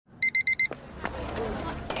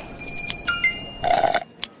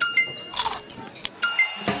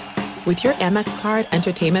With your Amex card,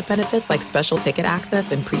 entertainment benefits like special ticket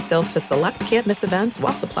access and pre-sales to select can't-miss events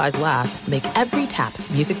while supplies last make every tap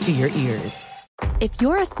music to your ears. If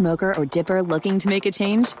you're a smoker or dipper looking to make a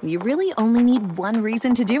change, you really only need one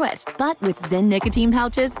reason to do it. But with Zyn nicotine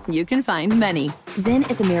pouches, you can find many. Zyn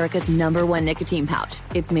is America's #1 nicotine pouch.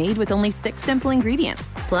 It's made with only 6 simple ingredients.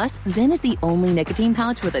 Plus, Zyn is the only nicotine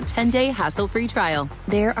pouch with a 10-day hassle-free trial.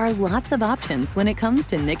 There are lots of options when it comes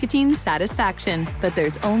to nicotine satisfaction, but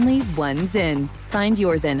there's only one Zyn. Find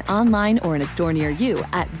your Zyn online or in a store near you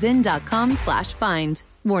at zyn.com/find.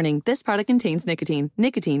 Warning, this product contains nicotine.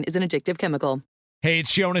 Nicotine is an addictive chemical. Hey,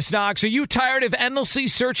 it's Jonas Knox. Are you tired of endlessly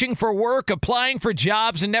searching for work, applying for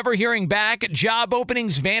jobs, and never hearing back? Job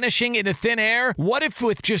openings vanishing into thin air? What if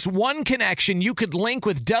with just one connection, you could link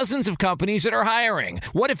with dozens of companies that are hiring?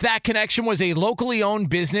 What if that connection was a locally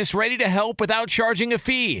owned business ready to help without charging a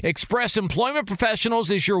fee? Express Employment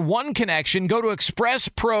Professionals is your one connection. Go to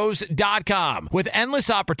expresspros.com. With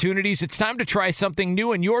endless opportunities, it's time to try something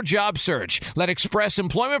new in your job search. Let Express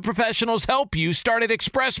Employment Professionals help you. Start at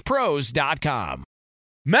expresspros.com.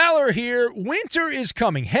 Maller here. Winter is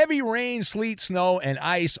coming. Heavy rain, sleet, snow, and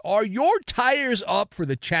ice. Are your tires up for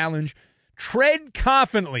the challenge? Tread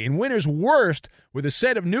confidently in winter's worst with a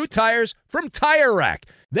set of new tires from Tire Rack.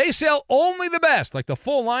 They sell only the best, like the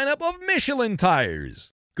full lineup of Michelin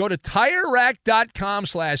tires. Go to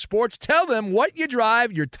TireRack.com/sports. Tell them what you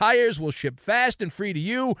drive. Your tires will ship fast and free to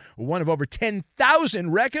you. One of over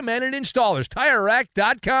 10,000 recommended installers.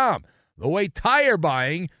 TireRack.com. The way tire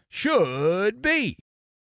buying should be.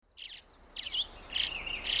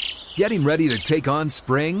 Getting ready to take on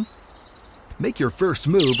spring? Make your first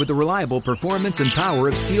move with the reliable performance and power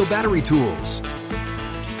of Steel battery tools.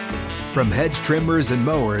 From hedge trimmers and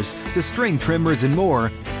mowers to string trimmers and more,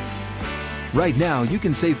 right now you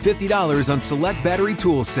can save $50 on select battery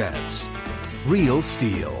tool sets. Real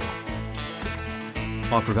Steel.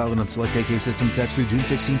 Offer valid on select AK system sets through June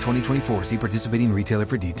 16, 2024. See participating retailer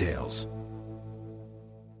for details.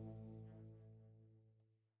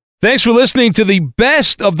 Thanks for listening to the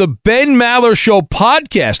Best of the Ben Maller Show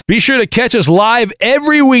podcast. Be sure to catch us live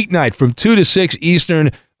every weeknight from 2 to 6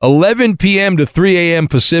 Eastern, 11 p.m. to 3 a.m.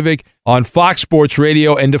 Pacific on Fox Sports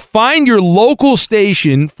Radio. And to find your local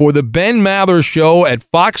station for the Ben Maller Show at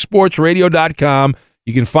foxsportsradio.com,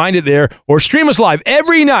 you can find it there, or stream us live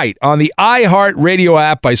every night on the iHeartRadio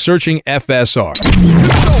app by searching FSR.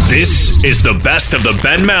 This is the Best of the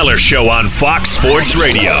Ben Maller Show on Fox Sports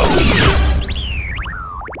Radio.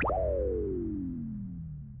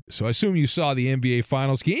 So I assume you saw the NBA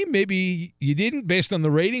Finals game. Maybe you didn't, based on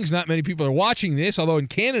the ratings. Not many people are watching this, although in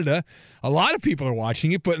Canada, a lot of people are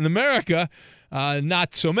watching it. But in America,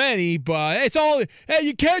 not so many. But it's all, hey,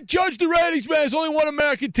 you can't judge the ratings, man. There's only one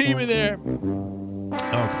American team in there.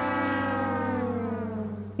 Okay.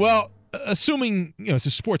 Well, assuming, it's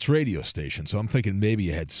a sports radio station, so I'm thinking maybe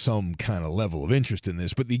you had some kind of level of interest in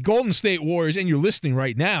this. But the Golden State Warriors, and you're listening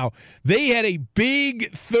right now, they had a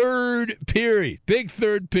big third period.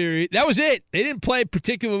 That was it. They didn't play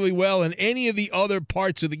particularly well in any of the other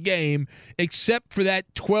parts of the game except for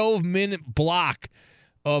that 12-minute block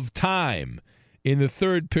of time in the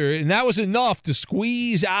third period. And that was enough to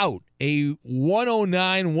squeeze out a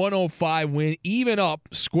 109-105 win, even up,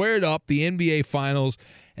 squared up the NBA Finals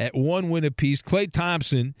at 1 win apiece. Klay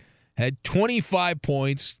Thompson had 25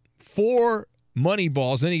 points, 4 money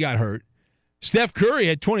balls, then he got hurt. Steph Curry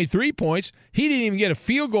had 23 points. He didn't even get a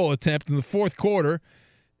field goal attempt in the fourth quarter,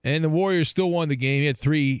 and the Warriors still won the game. He had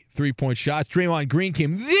 3 3-point shots. Draymond Green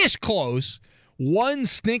came this close, 1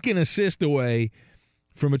 stinking assist away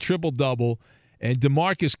from a triple-double, and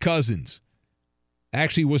DeMarcus Cousins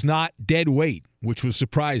actually was not dead weight, which was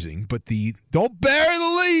surprising. But don't bury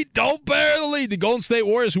the lead. The Golden State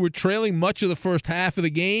Warriors, who were trailing much of the first half of the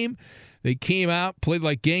game, they came out, played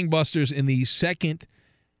like gangbusters in the second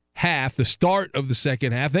half, the start of the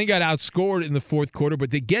second half. They got outscored in the fourth quarter, but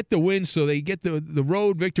they get the win, so they get the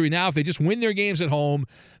road victory. Now, if they just win their games at home,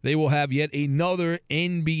 they will have yet another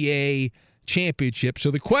NBA championship. So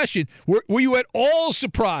the question, were you at all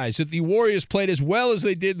surprised that the Warriors played as well as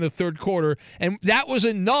they did in the third quarter, and that was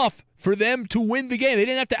enough for them to win the game? They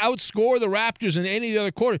didn't have to outscore the Raptors in any of the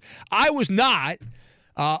other quarters. I was not,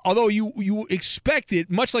 although you expected,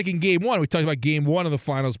 much like in Game 1, we talked about Game 1 of the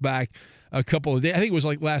Finals back a couple of days. I think it was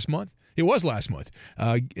like last month. It was last month.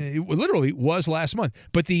 It literally was last month.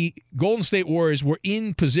 But the Golden State Warriors were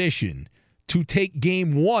in position to take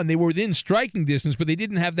Game 1. They were within striking distance, but they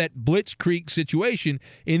didn't have that blitzkrieg situation.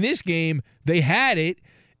 In this game, they had it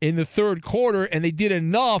in the third quarter, and they did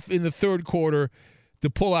enough in the third quarter to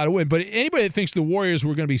pull out a win. But anybody that thinks the Warriors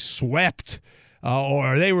were going to be swept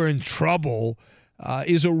or they were in trouble,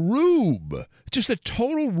 is a rube, just a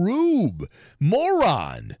total rube,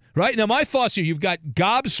 moron, right? Now, my thoughts here, you've got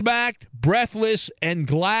gobsmacked, breathless, and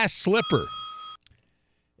glass slipper.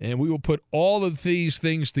 And we will put all of these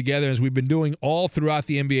things together, as we've been doing all throughout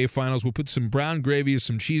the NBA Finals. We'll put some brown gravy,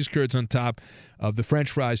 some cheese curds on top of the French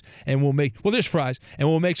fries, and we'll make, well, there's fries, and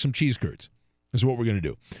we'll make some cheese curds. This is what we're going to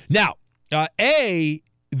do. Now,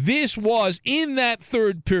 this was, in that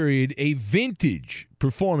third period, a vintage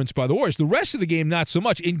performance by the Warriors. The rest of the game, not so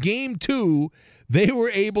much. In Game 2, they were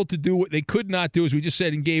able to do what they could not do. As we just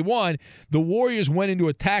said in Game 1, the Warriors went into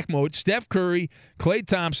attack mode. Steph Curry, Klay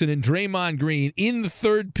Thompson, and Draymond Green in the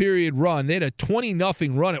third period run. They had a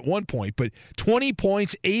 20-0 run at one point, but 20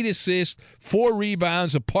 points, 8 assists, 4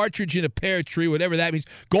 rebounds, a partridge in a pear tree, whatever that means.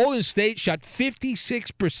 Golden State shot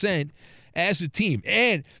 56% as a team,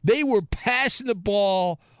 and they were passing the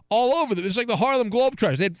ball all over them. It's like the Harlem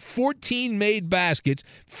Globetrotters. They had 14 made baskets,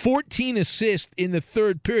 14 assists in the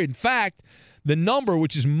third period. In fact, the number,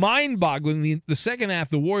 which is mind-boggling, the second half,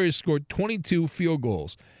 the Warriors scored 22 field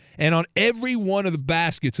goals. And on every one of the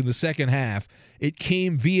baskets in the second half, it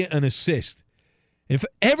came via an assist. And for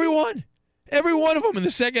every one of them in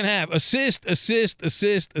the second half, assist. I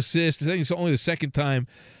think it's only the second time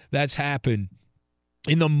that's happened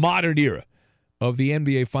in the modern era of the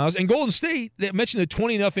NBA Finals. And Golden State, they mentioned the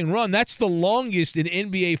 20-0 run. That's the longest in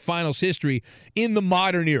NBA Finals history in the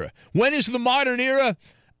modern era. When is the modern era?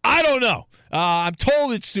 I don't know. I'm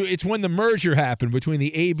told it's when the merger happened between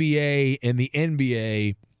the ABA and the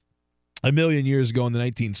NBA a million years ago in the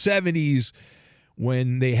 1970s,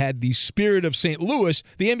 when they had the Spirit of St. Louis.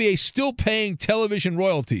 The NBA is still paying television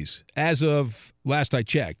royalties as of last I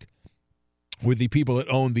checked with the people that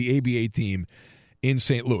own the ABA team in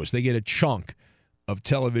St. Louis. They get a chunk of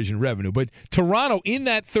television revenue. But Toronto in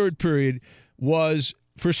that third period was,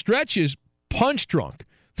 for stretches, punch drunk.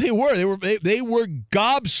 They were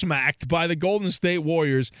gobsmacked by the Golden State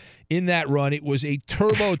Warriors in that run. It was a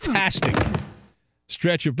turbo-tastic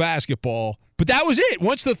stretch of basketball. But that was it.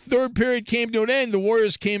 Once the third period came to an end, the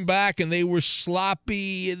Warriors came back, and they were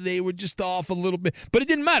sloppy, and they were just off a little bit. But it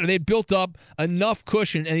didn't matter. They built up enough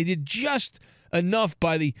cushion, and they did just enough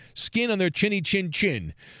by the skin on their chinny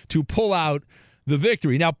chin to pull out the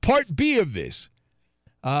victory. Now, part B of this,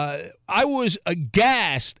 I was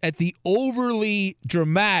aghast at the overly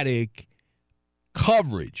dramatic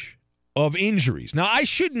coverage of injuries. Now, I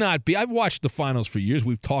should not be. I've watched the finals for years.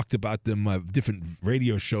 We've talked about them, different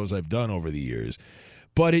radio shows I've done over the years.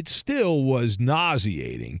 But it still was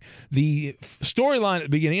nauseating. The storyline at the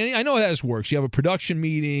beginning, I know how this works. You have a production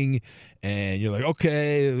meeting, and you're like,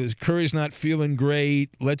 okay, Curry's not feeling great.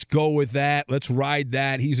 Let's go with that. Let's ride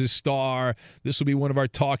that. He's a star. This will be one of our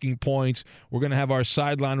talking points. We're going to have our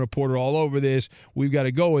sideline reporter all over this. We've got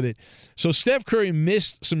to go with it. So Steph Curry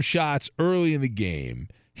missed some shots early in the game.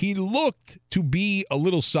 He looked to be a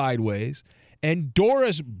little sideways, and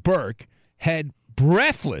Doris Burke had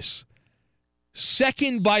breathless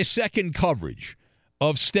second-by-second coverage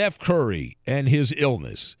of Steph Curry and his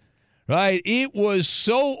illness, right? It was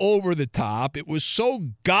so over the top. It was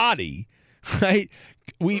so gaudy, right?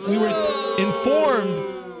 We were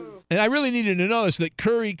informed, and I really needed to know this, that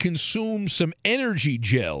Curry consumed some energy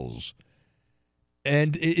gels.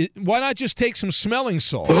 And why not just take some smelling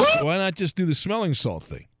salts? Why not just do the smelling salt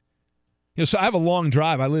thing? You know, so I have a long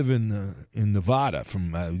drive. I live in Nevada.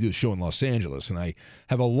 I do a show in Los Angeles, and I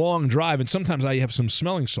have a long drive. And sometimes I have some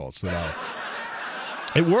smelling salts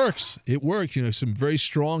it works. It works. You know, some very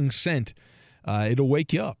strong scent. It'll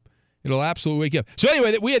wake you up. It'll absolutely wake you up. So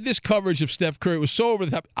anyway, we had this coverage of Steph Curry. It was so over the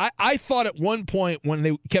top. I thought at one point when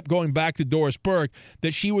they kept going back to Doris Burke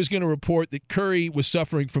that she was going to report that Curry was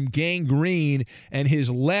suffering from gangrene and his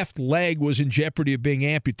left leg was in jeopardy of being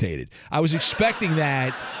amputated. I was expecting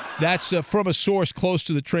that. That's from a source close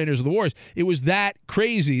to the trainers of the Warriors. It was that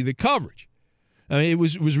crazy, the coverage. I mean, it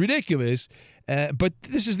was ridiculous. But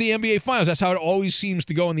this is the NBA Finals. That's how it always seems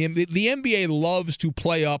to go in the NBA. The NBA loves to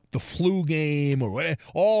play up the flu game or whatever,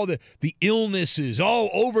 all the illnesses. Oh,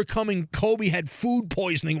 overcoming Kobe had food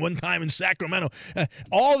poisoning one time in Sacramento.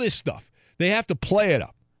 All this stuff. They have to play it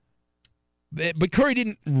up. But Curry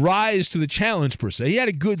didn't rise to the challenge, per se. He had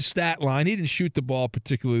a good stat line. He didn't shoot the ball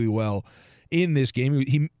particularly well in this game.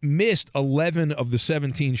 He missed 11 of the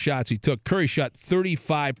 17 shots he took. Curry shot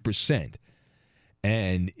 35%.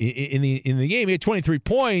 And in the game, he had 23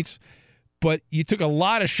 points, but you took a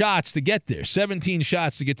lot of shots to get there. 17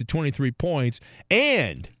 shots to get to 23 points.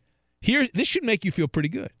 And this should make you feel pretty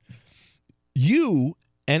good. You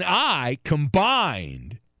and I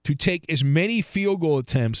combined to take as many field goal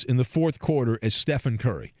attempts in the fourth quarter as Stephen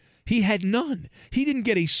Curry. He had none. He didn't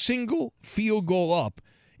get a single field goal up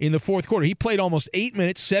in the fourth quarter. He played almost 8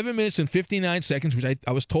 minutes, 7 minutes and 59 seconds, which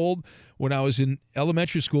I was told when I was in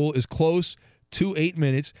elementary school is close to 8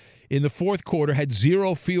 minutes. In the fourth quarter, had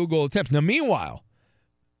 0 field goal attempts. Now, meanwhile,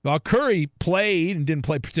 while Curry played and didn't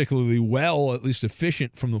play particularly well, at least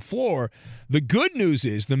efficient from the floor, the good news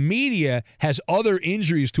is the media has other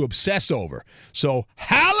injuries to obsess over. So,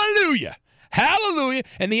 hallelujah! Hallelujah!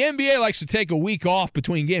 And the NBA likes to take a week off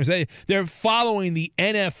between games. They're following the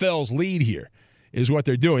NFL's lead here, is what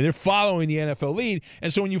they're doing. They're following the NFL lead.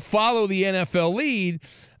 And so when you follow the NFL lead,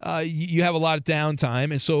 you have a lot of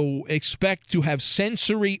downtime. And so expect to have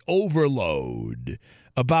sensory overload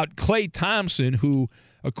about Klay Thompson, who,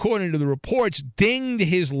 according to the reports, dinged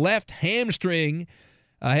his left hamstring,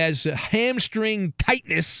 has hamstring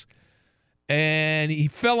tightness, and he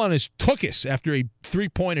fell on his tuchus after a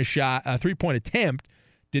three-point attempt,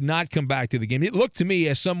 did not come back to the game. It looked to me,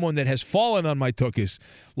 as someone that has fallen on my tuchus,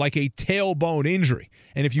 like a tailbone injury.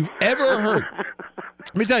 And if you've ever heard,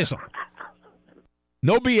 let me tell you something.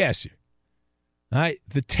 No BS here. All right,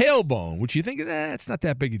 the tailbone, which you think, it's not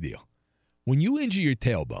that big a deal. When you injure your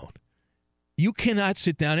tailbone, you cannot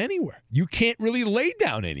sit down anywhere. You can't really lay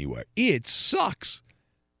down anywhere. It sucks.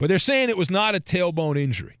 But they're saying it was not a tailbone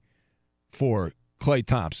injury for Klay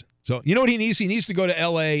Thompson. So you know what he needs? He needs to go to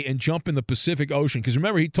L.A. and jump in the Pacific Ocean. Because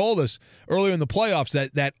remember, he told us earlier in the playoffs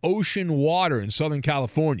that ocean water in Southern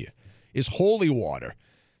California is holy water.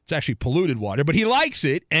 It's actually polluted water, but he likes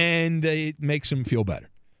it, and it makes him feel better.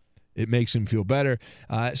 It makes him feel better.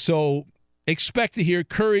 So expect to hear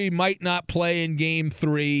Curry might not play in Game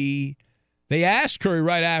 3. They asked Curry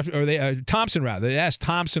right after, or Thompson rather. They asked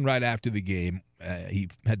Thompson right after the game. He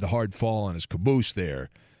had the hard fall on his caboose there,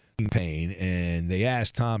 pain, and they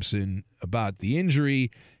asked Thompson about the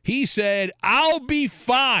injury. He said, "I'll be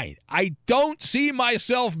fine. I don't see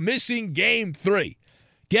myself missing Game 3."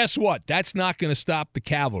 Guess what? That's not going to stop the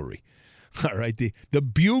cavalry. All right, the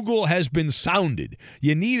bugle has been sounded.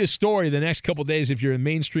 You need a story the next couple of days if you're in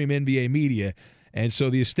mainstream NBA media, and so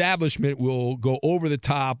the establishment will go over the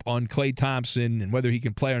top on Klay Thompson and whether he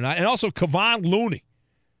can play or not, and also Kevon Looney.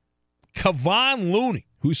 Kevon Looney,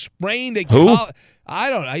 who sprained a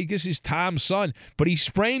I guess he's Tom's son, but he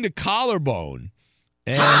sprained a collarbone.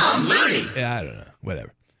 Tom Looney. I don't know,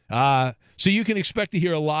 whatever. So you can expect to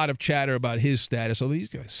hear a lot of chatter about his status, although he's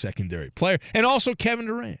got a secondary player. And also Kevin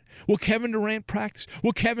Durant. Will Kevin Durant practice?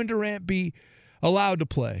 Will Kevin Durant be allowed to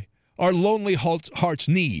play? Our lonely hearts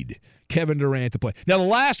need Kevin Durant to play. Now, the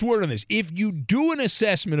last word on this. If you do an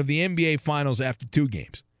assessment of the NBA Finals after 2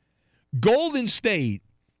 games, Golden State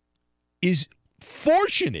is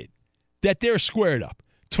fortunate that they're squared up.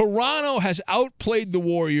 Toronto has outplayed the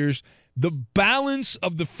Warriors the balance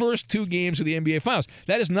of the first 2 games of the NBA Finals.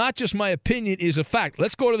 That is not just my opinion, it is a fact.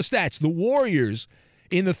 Let's go to the stats. The Warriors,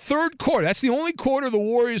 in the third quarter, that's the only quarter the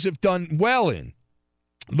Warriors have done well in.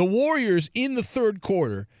 The Warriors, in the third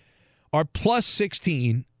quarter, are plus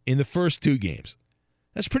 16 in the first 2 games.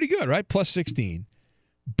 That's pretty good, right? Plus 16.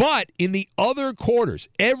 But in the other quarters,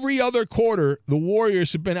 every other quarter, the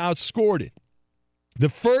Warriors have been outscored in. The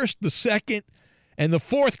first, the second, and the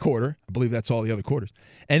fourth quarter, I believe that's all the other quarters,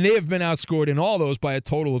 and they have been outscored in all those by a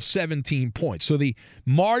total of 17 points. So the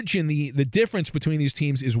margin, the difference between these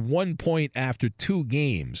teams is 1 point after 2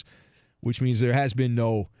 games, which means there has been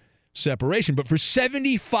no separation. But for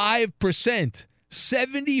 75%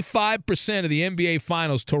 of the NBA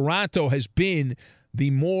Finals, Toronto has been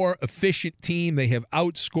the more efficient team. They have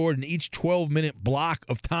outscored in each 12-minute block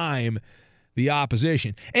of time the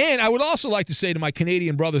opposition. And I would also like to say to my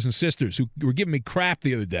Canadian brothers and sisters who were giving me crap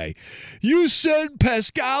the other day, you said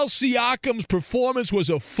Pascal Siakam's performance was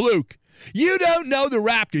a fluke. You don't know the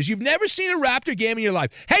Raptors. You've never seen a Raptor game in your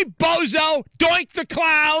life. Hey, bozo, Doink the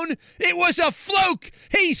Clown, it was a fluke.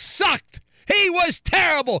 He sucked. He was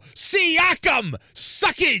terrible. Siakam,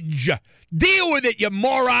 suckage. Deal with it, you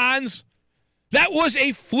morons. That was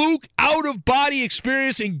a fluke out-of-body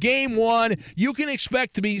experience in Game 1. You can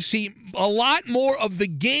expect to see a lot more of the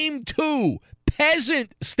Game 2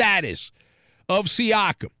 peasant status of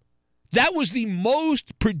Siakam. That was the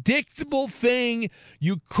most predictable thing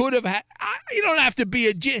you could have had. You don't have to be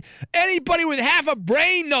anybody with half a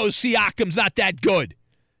brain knows Siakam's not that good.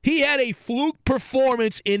 He had a fluke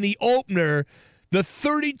performance in the opener. The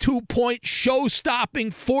 32-point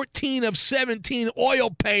show-stopping 14 of 17 oil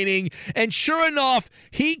painting, and sure enough,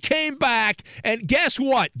 he came back, and guess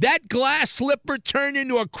what? That glass slipper turned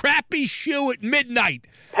into a crappy shoe at midnight.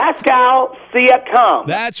 Pascal Siakam.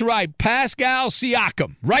 That's right, Pascal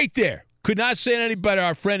Siakam, right there. Could not say it any better,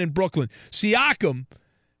 our friend in Brooklyn. Siakam,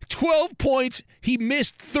 12 points. He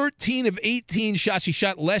missed 13 of 18 shots. He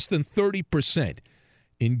shot less than 30%.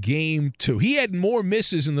 in Game 2. He had more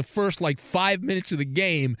misses in the first, 5 minutes of the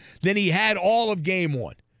game than he had all of Game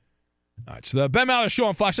 1. All right, so the Ben Maller Show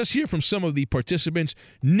on Fox. Let's hear from some of the participants.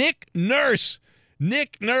 Nick Nurse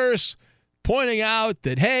pointing out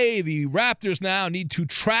that, hey, the Raptors now need to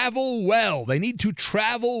travel well. They need to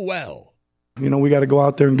travel well. We got to go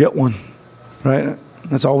out there and get one, right?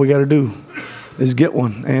 That's all we got to do is get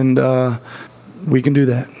one, and we can do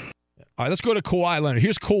that. All right, let's go to Kawhi Leonard.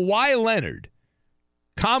 Here's Kawhi Leonard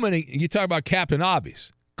commenting. You talk about Captain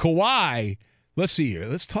Obvious. Kawhi, let's see here.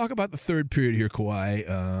 Let's talk about the third period here,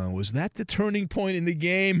 Kawhi. Was that the turning point in the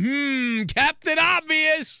game? Captain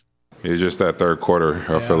Obvious. It's just that third quarter.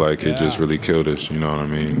 I feel like it just really killed us. You know what I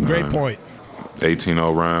mean? Great point.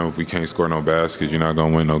 18-0 run. If we can't score no baskets, you're not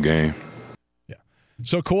going to win no game. Yeah.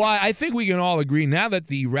 So, Kawhi, I think we can all agree now that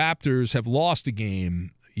the Raptors have lost a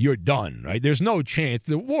game, you're done, right? There's no chance.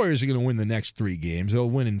 The Warriors are going to win the next 3 games. They'll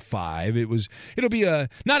win in 5. It'll be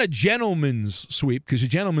not a gentleman's sweep, because a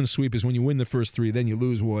gentleman's sweep is when you win the first 3, then you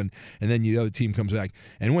lose 1, and then the other team comes back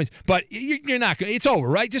and wins. But you're not going to. It's over,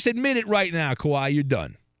 right? Just admit it right now, Kawhi. You're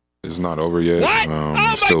done. It's not over yet. What?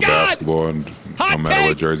 It's still God. basketball, and no matter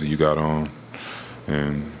what jersey you got on.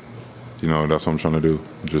 And, that's what I'm trying to do.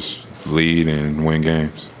 Just lead and win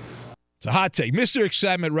games. It's a hot take. Mr.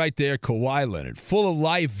 Excitement right there, Kawhi Leonard. Full of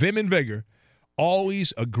life, vim, and vigor.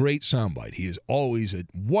 Always a great soundbite. He is always a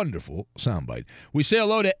wonderful soundbite. We say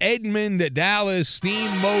hello to Edmund, Dallas,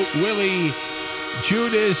 Steamboat, Willie,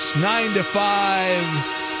 Judas, 9 to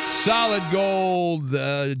 5, Solid Gold,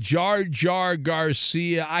 Jar Jar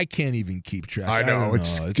Garcia. I can't even keep track. I know.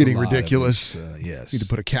 It's getting ridiculous. Yes. Need to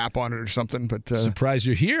put a cap on it or something. But surprised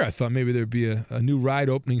you're here. I thought maybe there'd be a new ride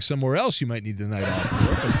opening somewhere else you might need the night off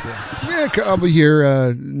for. But, I'll be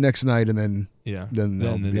here next night, and then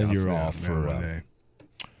then you're off for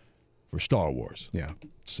Star Wars. Yeah.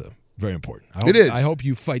 So very important. It is. I hope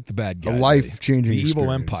you fight the bad guys. A life-changing The evil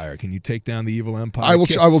experience. empire. Can you take down the evil empire? I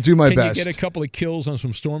will do my best. Can you get a couple of kills on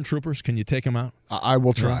some stormtroopers? Can you take them out? I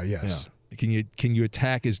will try, yes. Yeah. Can you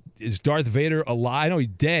attack? Is Darth Vader alive? I know he's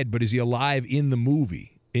dead, but is he alive in the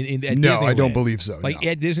movie? At no, Disneyland? I don't believe so. Like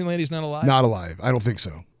at Disneyland, he's not alive? Not alive. I don't think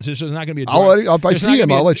so. So there's not going to be if I see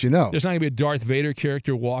him, I'll let you know. There's not going to be a Darth Vader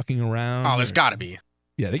character walking around? Oh, there's got to be.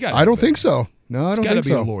 Yeah, they got. I don't think so. No, I don't think so. There's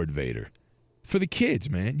got to be a Lord Vader. For the kids,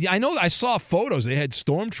 man. Yeah, I know. I saw photos. They had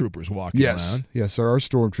stormtroopers walking around. Yes, there are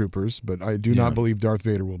stormtroopers, but I do not believe Darth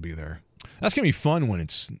Vader will be there. That's going to be fun when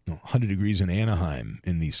it's 100 degrees in Anaheim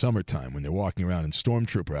in the summertime when they're walking around in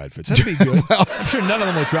stormtrooper outfits. That'd be good. I'm sure none of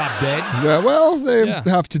them will drop dead. Yeah, well, they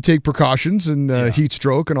have to take precautions and heat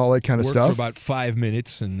stroke and all that kind of Work stuff. for about 5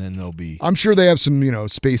 minutes, and then they'll be... I'm sure they have some,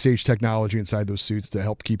 space-age technology inside those suits to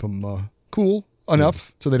help keep them cool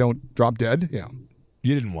enough so they don't drop dead. Yeah.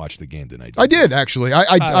 You didn't watch the game tonight. I did, actually.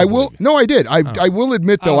 I will. No, I did. I will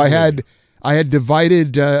admit, though, I had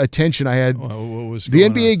divided attention. I had the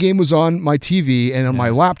NBA game was on my TV, and on my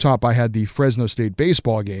laptop, I had the Fresno State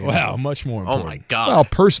baseball game. Wow, much more important. Oh, my God. Well,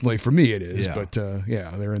 personally, for me, it is. Yeah. But,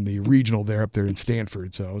 they're in the regional there up there in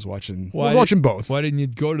Stanford, so I was watching both. Why didn't you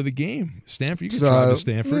go to the game? Stanford? You can drive to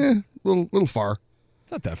Stanford. Yeah, little far.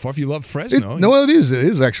 It's not that far if you love Fresno. It is. It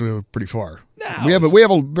is actually pretty far. No, we have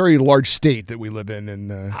a very large state that we live in,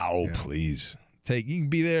 and please you can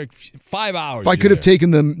be there 5 hours. If I could have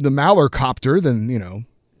taken the Maller copter, then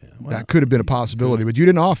that could have been a possibility. But you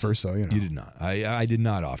didn't offer, so you did not. I did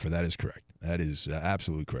not offer. That is correct. That is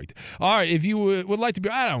absolutely correct. All right, if you would like to be,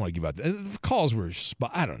 I don't want to give out the calls were.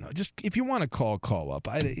 I don't know. Just if you want to call up.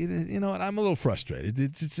 You know what? I'm a little frustrated.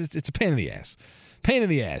 It's a pain in the ass. Pain in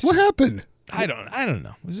the ass. What happened? I don't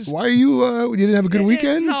know. Why are you? You didn't have a good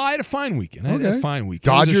weekend? No, I had a fine weekend.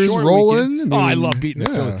 Dodgers rolling. I love beating the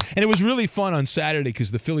Phillies, and it was really fun on Saturday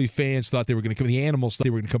because the Philly fans thought they were going to come. The Animals thought they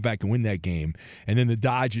were going to come back and win that game, and then the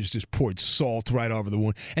Dodgers just poured salt right over the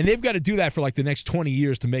wound. And they've got to do that for like the next 20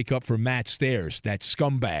 years to make up for Matt Stairs, that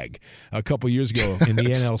scumbag, a couple years ago in the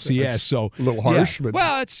NLCS. So a little harsh, but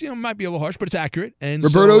it's might be a little harsh, but it's accurate. And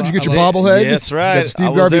Roberto, did you get your bobblehead? Yeah, that's right.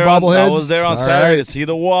 Steve Garvey bobblehead. I was there on Saturday to see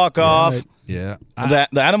the walk-off. Right. Yeah,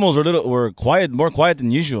 the animals were quiet, more quiet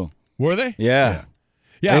than usual. Were they? Yeah.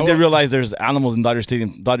 I think they realize there's animals in Dodger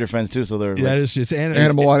Stadium, Dodger fans too. So they're it's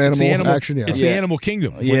animal on animal action. Yeah, it's the animal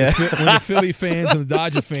kingdom. When the Philly fans and the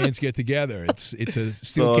Dodger fans get together, it's a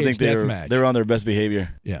steel cage death match. They're on their best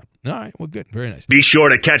behavior. Yeah. All right. Well, good. Very nice. Be sure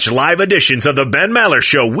to catch live editions of the Ben Maller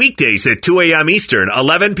Show weekdays at 2 a.m. Eastern,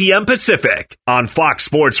 11 p.m. Pacific on Fox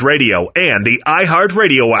Sports Radio and the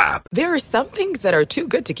iHeartRadio app. There are some things that are too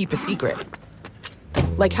good to keep a secret.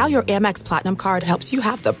 Like how your Amex Platinum card helps you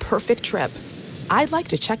have the perfect trip. I'd like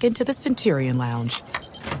to check into the Centurion Lounge.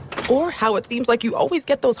 Or how it seems like you always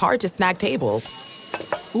get those hard-to-snag tables.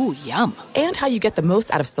 Ooh, yum. And how you get the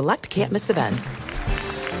most out of select can't-miss events.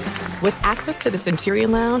 With access to the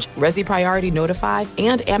Centurion Lounge, Resi Priority Notify,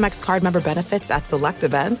 and Amex card member benefits at select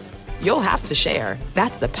events, you'll have to share.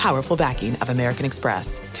 That's the powerful backing of American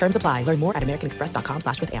Express. Terms apply. Learn more at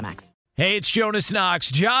americanexpress.com/withAmex. Hey, it's Jonas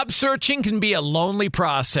Knox. Job searching can be a lonely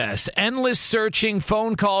process. Endless searching,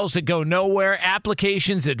 phone calls that go nowhere,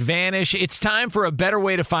 applications that vanish. It's time for a better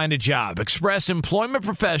way to find a job. Express Employment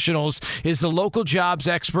Professionals is the local jobs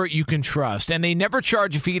expert you can trust, and they never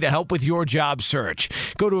charge a fee to help with your job search.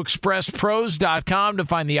 Go to expresspros.com to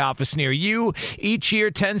find the office near you. Each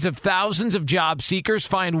year, tens of thousands of job seekers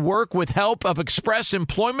find work with help of Express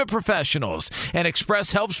Employment Professionals, and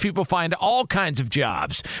Express helps people find all kinds of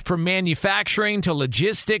jobs, from manufacturing to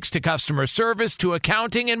logistics to customer service to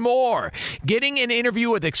accounting and more. Getting an interview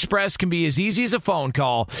with Express can be as easy as a phone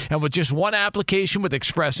call, and with just one application with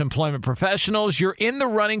Express Employment Professionals, you're in the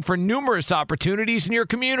running for numerous opportunities in your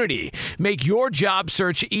community. Make your job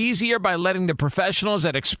search easier by letting the professionals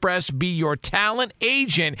at Express be your talent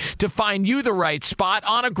agent to find you the right spot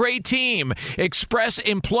on a great team. Express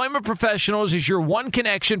Employment Professionals is your one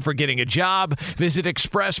connection for getting a job. Visit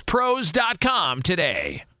expresspros.com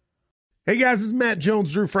today. Hey guys, this is Matt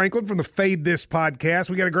Jones, Drew Franklin from the Fade This podcast.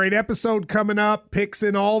 We got a great episode coming up, picks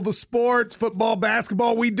in all the sports, football,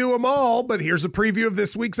 basketball, we do them all, but here's a preview of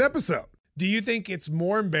this week's episode. Do you think it's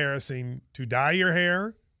more embarrassing to dye your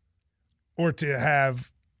hair or to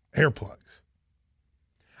have hair plugs?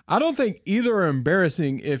 I don't think either are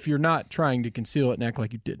embarrassing if you're not trying to conceal it and act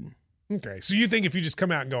like you didn't. Okay, so you think if you just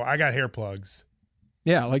come out and go, I got hair plugs.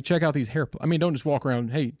 Yeah, like check out these hair plugs. I mean, don't just walk around,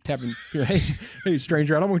 hey, tapping, hey,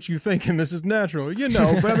 stranger, I don't want you thinking this is natural. You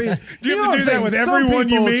know, but I mean, do you have to do that with everyone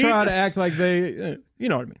you meet? Try to act like they, you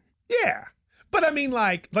know what I mean? Yeah. But I mean,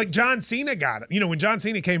 like John Cena got it. You know, when John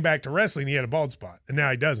Cena came back to wrestling, he had a bald spot, and now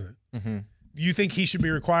he doesn't. Mm-hmm. You think he should be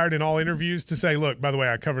required in all interviews to say, look, by the way,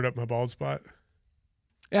 I covered up my bald spot?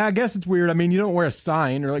 Yeah, I guess it's weird. I mean, you don't wear a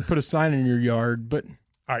sign or like put a sign in your yard, but.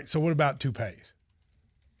 All right, so what about toupees?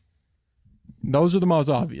 Those are the most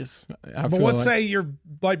obvious. But let's say you're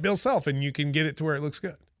like Bill Self and you can get it to where it looks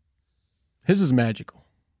good. His is magical.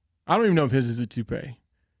 I don't even know if his is a toupee.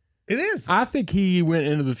 It is. I think he went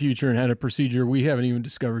into the future and had a procedure we haven't even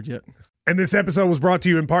discovered yet. And this episode was brought to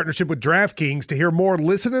you in partnership with DraftKings. To hear more,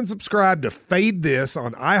 listen and subscribe to Fade This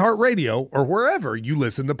on iHeartRadio or wherever you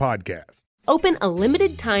listen to podcasts. Open a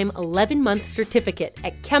limited-time 11-month certificate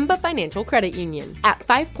at Kemba Financial Credit Union. At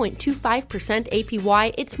 5.25%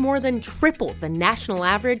 APY, it's more than triple the national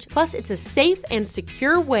average, plus it's a safe and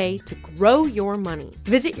secure way to grow your money.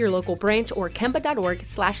 Visit your local branch or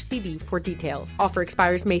kemba.org/cb for details. Offer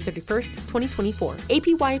expires May 31st, 2024.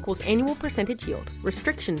 APY equals annual percentage yield.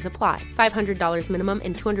 Restrictions apply. $500 minimum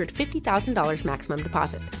and $250,000 maximum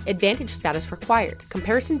deposit. Advantage status required.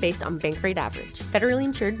 Comparison based on bank rate average. Federally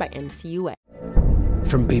insured by NCUA.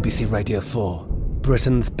 From BBC Radio 4,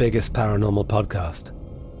 Britain's biggest paranormal podcast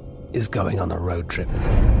is going on a road trip.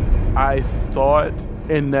 I thought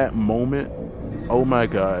in that moment, oh my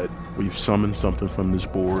God, we've summoned something from this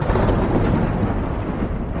board.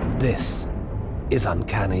 This is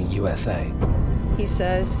Uncanny USA. He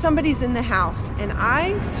says, somebody's in the house, and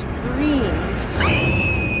I screamed.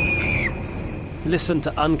 Listen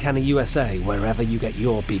to Uncanny USA wherever you get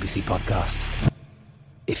your BBC podcasts,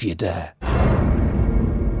 if you dare.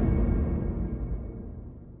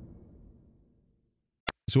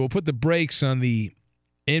 So we'll put the brakes on the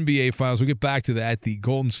NBA finals. We'll get back to that. The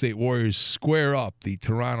Golden State Warriors square up the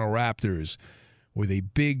Toronto Raptors with a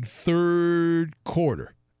big third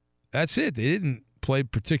quarter. That's it. They didn't play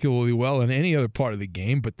particularly well in any other part of the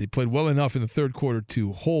game, but they played well enough in the third quarter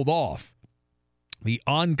to hold off the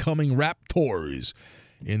oncoming Raptors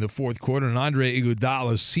in the fourth quarter. And Andre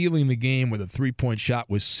Iguodala sealing the game with a three-point shot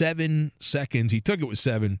with 7 seconds. He took it with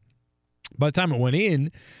 7. By the time it went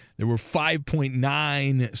in, there were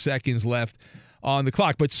 5.9 seconds left on the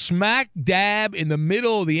clock. But smack dab in the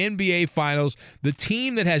middle of the NBA Finals, the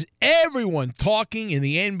team that has everyone talking in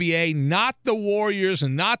the NBA, not the Warriors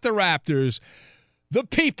and not the Raptors, the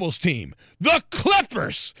people's team, the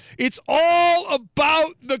Clippers. It's all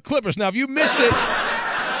about the Clippers. Now, if you missed it,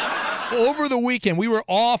 over the weekend, we were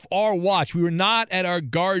off our watch. We were not at our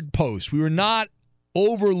guard post. We were not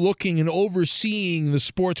overlooking and overseeing the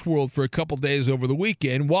sports world for a couple days over the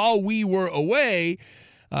weekend. While we were away,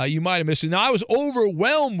 you might have missed it. Now, I was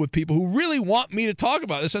overwhelmed with people who really want me to talk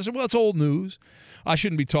about this. I said, well, it's old news. I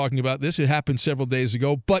shouldn't be talking about this. It happened several days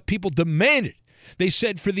ago. But people demanded. They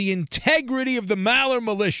said, for the integrity of the Maller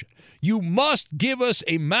militia, you must give us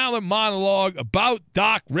a Maller monologue about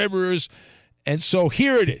Doc Rivers And so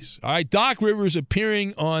here it is. All right, Doc Rivers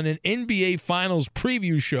appearing on an NBA Finals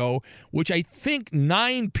preview show, which I think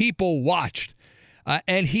 9 people watched.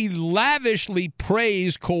 And he lavishly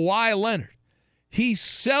praised Kawhi Leonard. He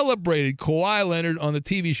celebrated Kawhi Leonard on the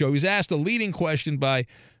TV show. He was asked a leading question by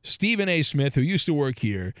Stephen A. Smith, who used to work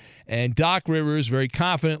here. And Doc Rivers very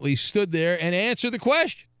confidently stood there and answered the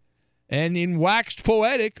question. And waxed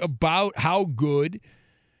poetic about how good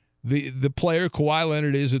the player Kawhi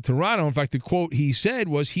Leonard is at Toronto. In fact, the quote he said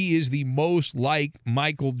was, he is the most like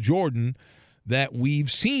Michael Jordan that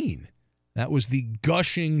we've seen. That was the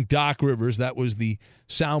gushing Doc Rivers. That was the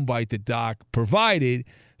soundbite that Doc provided.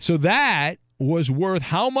 So that was worth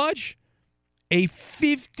how much? A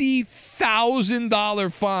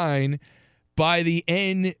 $50,000 fine by the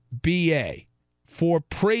NBA for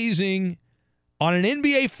praising on an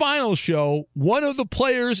NBA Finals show one of the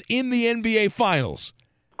players in the NBA Finals.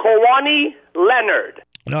 Kawhi Leonard.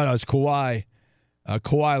 No, it's Kawhi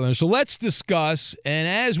Leonard. So let's discuss, and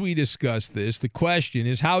as we discuss this, the question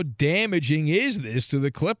is, how damaging is this to the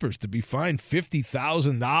Clippers to be fined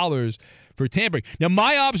 $50,000 for tampering? Now,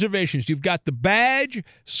 my observations, you've got the badge,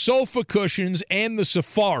 sofa cushions, and the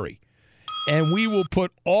safari. And we will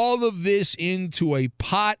put all of this into a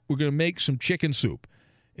pot. We're going to make some chicken soup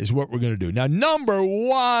is what we're going to do. Now, number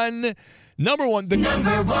one,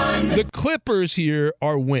 the Clippers here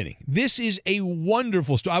are winning. This is a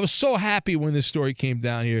wonderful story. I was so happy when this story came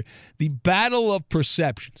down here. The battle of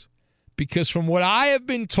perceptions. Because from what I have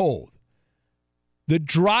been told, the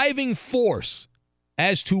driving force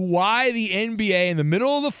as to why the NBA in the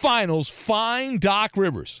middle of the finals fined Doc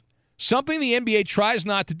Rivers, something the NBA tries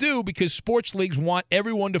not to do because sports leagues want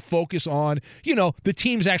everyone to focus on, the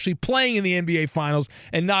teams actually playing in the NBA Finals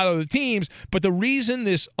and not other teams. But the reason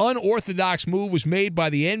this unorthodox move was made by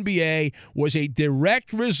the NBA was a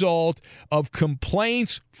direct result of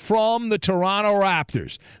complaints from the Toronto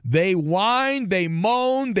Raptors. They whined, they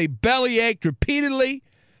moaned, they bellyached repeatedly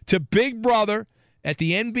to Big Brother at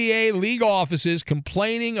the NBA league offices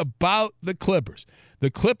complaining about the Clippers.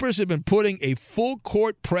 The Clippers have been putting a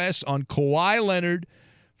full-court press on Kawhi Leonard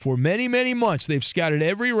for many, many months. They've scouted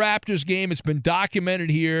every Raptors game. It's been documented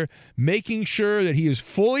here, making sure that he is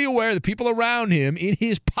fully aware, the people around him in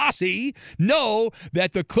his posse know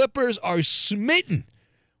that the Clippers are smitten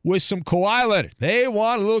with some Kawhi Leonard. They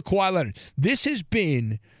want a little Kawhi Leonard. This has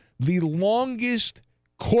been the longest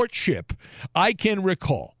courtship I can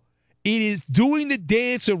recall. It is doing the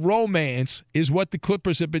dance of romance is what the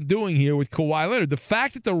Clippers have been doing here with Kawhi Leonard. The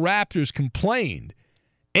fact that the Raptors complained,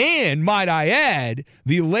 and might I add,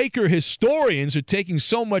 the Laker historians are taking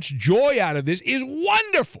so much joy out of this, is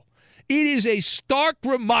wonderful. It is a stark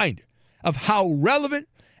reminder of how relevant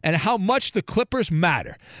and how much the Clippers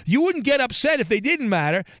matter. You wouldn't get upset if they didn't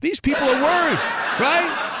matter. These people are worried,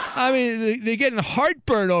 right? I mean, they're getting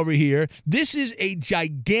heartburn over here. This is a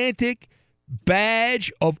gigantic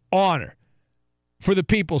badge of honor for the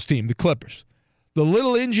people's team, the Clippers. The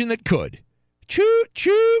little engine that could. Choo,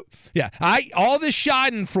 choo. Yeah, all this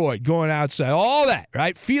schadenfreude going outside, all that,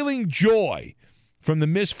 right? Feeling joy from the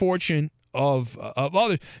misfortune of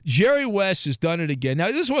others. Jerry West has done it again.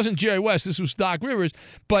 Now, this wasn't Jerry West. This was Doc Rivers,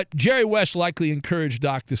 but Jerry West likely encouraged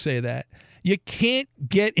Doc to say that. You can't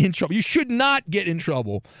get in trouble. You should not get in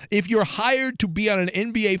trouble if you're hired to be on an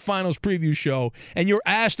NBA Finals preview show and you're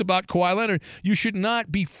asked about Kawhi Leonard. You should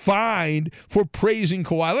not be fined for praising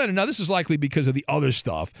Kawhi Leonard. Now, this is likely because of the other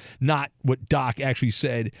stuff, not what Doc actually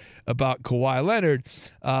said about Kawhi Leonard.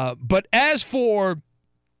 But as for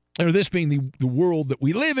this being the world that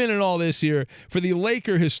we live in and all this here, for the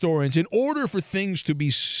Laker historians, in order for things to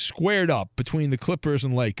be squared up between the Clippers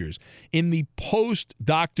and Lakers in the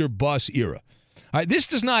post-Dr. Buss era, all right, this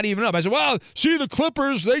does not even up. I said, well, see, the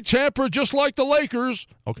Clippers, they tamper just like the Lakers.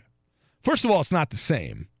 Okay. First of all, it's not the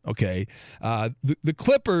same, okay? The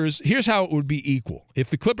Clippers, here's how it would be equal. If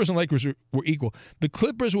the Clippers and Lakers were equal, the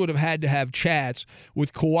Clippers would have had to have chats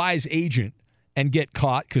with Kawhi's agent and get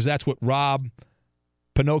caught, because that's what Rob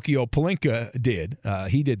Pinocchio Pelinka did.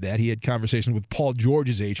 He did that. He had conversations with Paul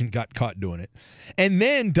George's agent, got caught doing it. And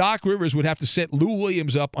then Doc Rivers would have to set Lou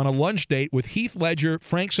Williams up on a lunch date with Heath Ledger,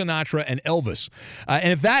 Frank Sinatra, and Elvis.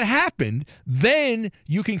 And if that happened, then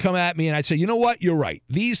you can come at me and I'd say, you know what? You're right.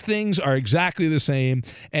 These things are exactly the same.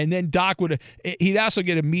 And then Doc he'd also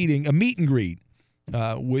get a meet and greet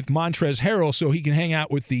with Montrezl Harrell, so he can hang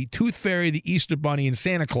out with the Tooth Fairy, the Easter Bunny, and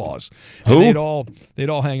Santa Claus. And they'd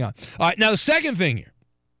all hang out. All right, now the second thing here.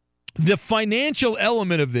 The financial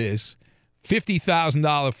element of this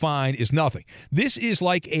 $50,000 fine is nothing. This is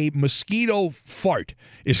like a mosquito fart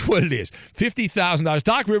is what it is. $50,000.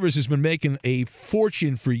 Doc Rivers has been making a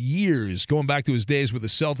fortune for years, going back to his days with the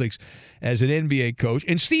Celtics as an NBA coach.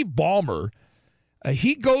 And Steve Ballmer,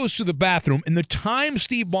 he goes to the bathroom, and the time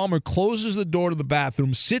Steve Ballmer closes the door to the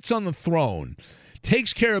bathroom, sits on the throne,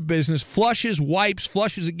 takes care of business, flushes, wipes,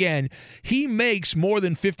 flushes again, he makes more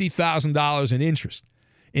than $50,000 in interest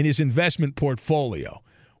in his investment portfolio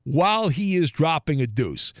while he is dropping a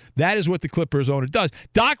deuce. That is what the Clippers owner does.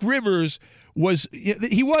 Doc Rivers was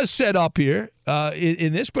set up here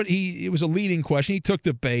in this, but it was a leading question. He took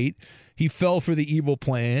the bait. He fell for the evil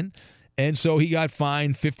plan, and so he got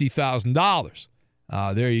fined $50,000.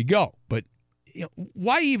 There you go. But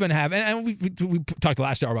why even have – and we talked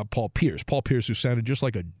last hour about Paul Pierce. Paul Pierce, who sounded just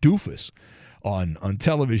like a doofus on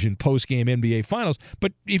television post-game NBA Finals.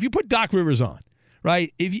 But if you put Doc Rivers on,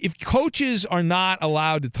 right, if coaches are not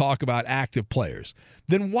allowed to talk about active players,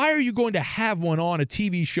 then why are you going to have one on a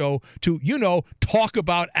TV show to, talk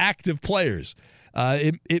about active players?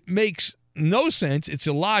 It makes no sense. It's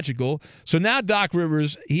illogical. So now Doc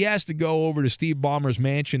Rivers, he has to go over to Steve Ballmer's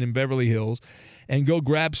mansion in Beverly Hills and go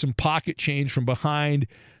grab some pocket change from behind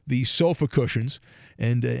the sofa cushions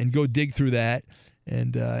and go dig through that.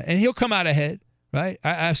 And he'll come out ahead, right?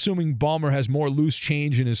 Assuming Ballmer has more loose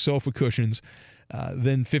change in his sofa cushions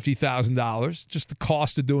than $50,000, just the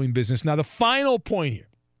cost of doing business. Now, the final point here,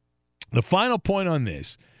 the final point on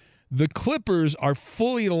this, the Clippers are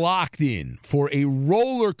fully locked in for a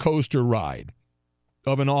roller coaster ride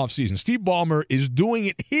of an offseason. Steve Ballmer is doing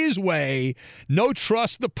it his way. No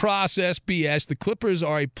trust the process BS. The Clippers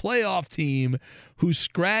are a playoff team who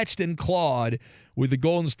scratched and clawed with the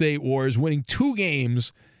Golden State Warriors, winning 2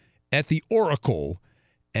 games at the Oracle.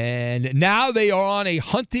 And now they are on a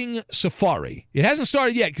hunting safari. It hasn't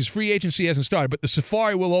started yet because free agency hasn't started, but the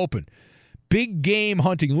safari will open. Big game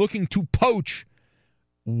hunting, looking to poach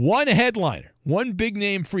one headliner, one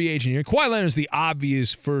big-name free agent here. Kawhi Leonard is the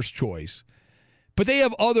obvious first choice, but they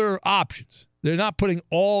have other options. They're not putting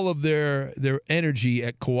all of their energy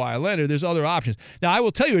at Kawhi Leonard. There's other options. Now, I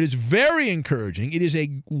will tell you, it is very encouraging. It is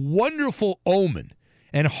a wonderful omen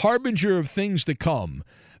and harbinger of things to come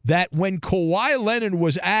that when Kawhi Leonard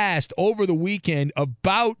was asked over the weekend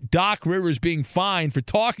about Doc Rivers being fined for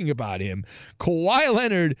talking about him, Kawhi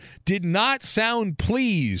Leonard did not sound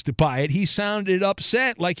pleased by it. He sounded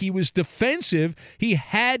upset, like he was defensive. He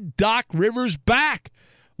had Doc Rivers back.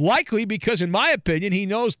 Likely because, in my opinion, he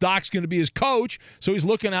knows Doc's going to be his coach, so he's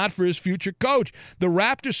looking out for his future coach. The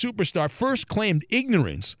Raptors superstar first claimed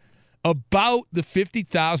ignorance about the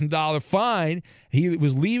 $50,000 fine. He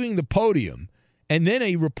was leaving the podium, and then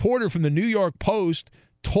a reporter from the New York Post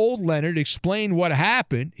told Leonard, explained what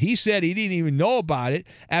happened. He said he didn't even know about it.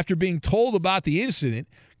 After being told about the incident,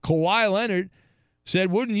 Kawhi Leonard said,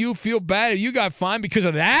 "Wouldn't you feel bad if you got fined because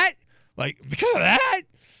of that? Because of that?"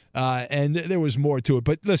 And there was more to it.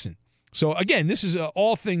 But listen, so again, this is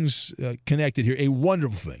all things connected here, a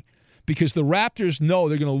wonderful thing. Because the Raptors know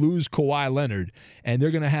they're going to lose Kawhi Leonard, and they're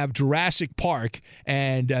going to have Jurassic Park,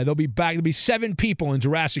 and they'll be back. There'll be 7 people in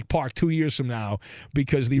Jurassic Park 2 years from now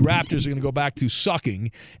because the Raptors are going to go back to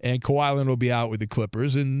sucking, and Kawhi Leonard will be out with the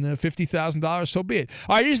Clippers, and $50,000, so be it.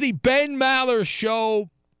 All right, here's the Ben Maller Show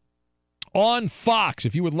on Fox.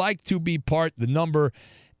 If you would like to be part, the number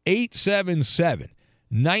 877-99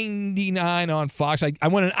 on Fox. I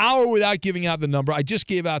went an hour without giving out the number. I just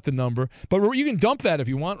gave out the number. But you can dump that if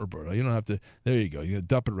you want, Roberto. You don't have to. There you go. You can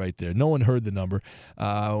dump it right there. No one heard the number.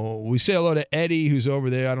 We say hello to Eddie, who's over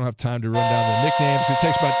there. I don't have time to run down the nicknames. It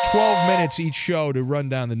takes about 12 minutes each show to run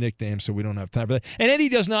down the nicknames, so we don't have time for that. And Eddie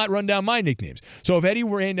does not run down my nicknames. So if Eddie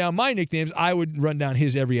ran down my nicknames, I would run down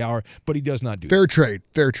his every hour, but he does not do that.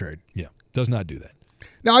 Fair trade. Yeah, does not do that.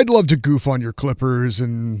 Now, I'd love to goof on your Clippers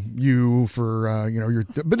and you for, your.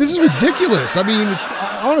 But this is ridiculous. I mean,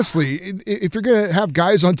 honestly, if you're going to have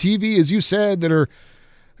guys on TV, as you said, that are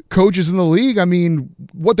coaches in the league, I mean,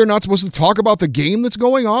 what, they're not supposed to talk about the game that's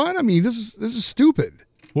going on? I mean, this is stupid.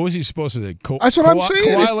 What was he supposed to do? That's what I'm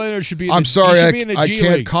saying. Kawhi Leonard should be in the, I'm sorry, I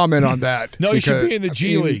can't comment on that. No, he should be in the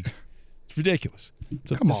G League. It's ridiculous.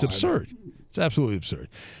 It's absurd. It's absolutely absurd.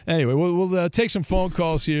 Anyway, we'll take some phone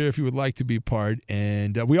calls here if you would like to be part.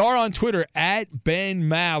 And we are on Twitter, at Ben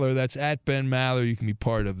Maller. That's at Ben Maller. You can be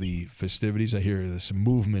part of the festivities. I hear there's some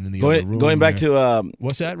movement in the other room. Going back to...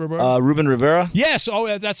 what's that, Roberto? Ruben Rivera. Yes.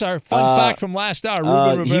 Oh, that's our fun fact from last hour.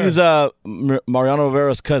 Ruben Rivera. He was Mariano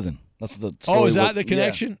Rivera's cousin. That's the story. Oh, is that the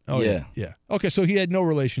connection? Yeah. Oh, yeah. Okay, so he had no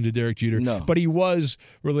relation to Derek Jeter. No. But he was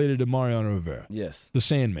related to Mariano Rivera. Yes. The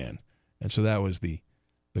Sandman. And so that was the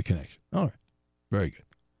connection. All right. Very good.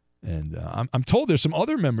 And I'm told there's some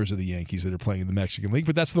other members of the Yankees that are playing in the Mexican League,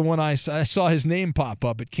 but that's the one I saw his name pop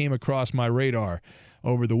up. It came across my radar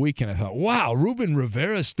over the weekend. I thought, wow, Ruben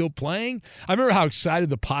Rivera is still playing? I remember how excited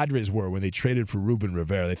the Padres were when they traded for Ruben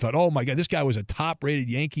Rivera. They thought, oh, my God, this guy was a top-rated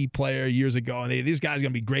Yankee player years ago, and this guy's going to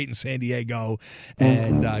be great in San Diego,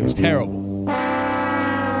 and it was terrible.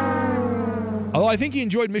 Although I think he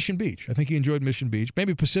enjoyed Mission Beach.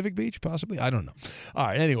 Maybe Pacific Beach, possibly. I don't know. All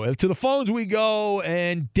right, anyway, to the phones we go,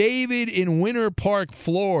 and David in Winter Park,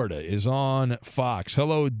 Florida is on Fox.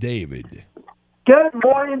 Hello, David. Good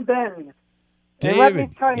morning, Ben. David, let me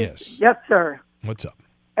tell you, yes, sir. What's up?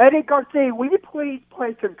 Eddie Garcia, will you please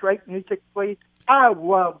play some Drake music, please? I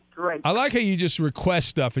love Drake. I like how you just request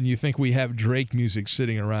stuff and you think we have Drake music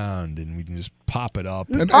sitting around and we can just pop it up.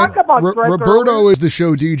 Talk about Drake Roberto earlier. is the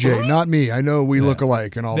show DJ, not me. I know we look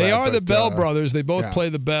alike and all that. They are the Bell brothers. They both play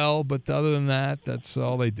the bell, but other than that, that's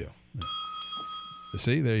all they do.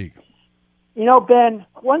 See, there you go. You know, Ben,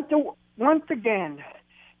 once again,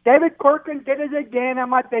 David Corcoran did it again on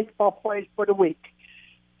my baseball plays for the week.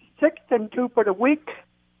 6-2 for the week.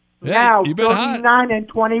 Yeah, now you've been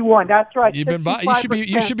 39-21. That's right.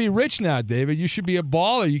 You should be rich now, David. You should be a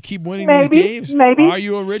baller. You keep winning these games. Maybe. Are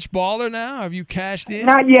you a rich baller now? Have you cashed in?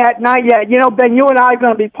 Not yet. You know, Ben, you and I are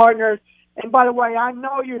going to be partners. And by the way, I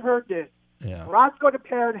know you heard this. Yeah. Roscoe the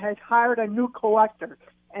Parrot has hired a new collector,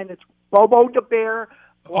 and it's Bobo the Bear.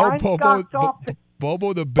 Bobo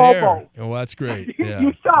the Bear. Bobo. Oh, that's great. Yeah.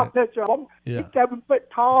 You saw a picture of him. Yeah. He's 7 foot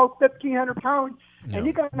tall, 1,500 pounds, and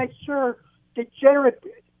you got to make sure degenerate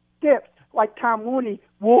stiffs like Tom Mooney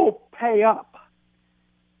will pay up.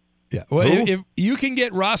 Yeah. Well, if you can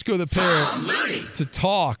get Roscoe the Parrot to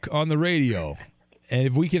talk on the radio, and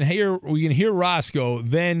if we can hear Roscoe,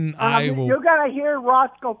 then I will. You got to hear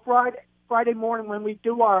Roscoe Friday morning when we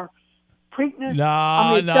do our Preakness.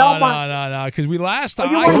 No. Because we last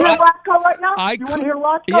time. You want to hear Roscoe right now? You want to hear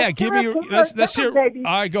Roscoe? Yeah, give me. Let's hear. Baby.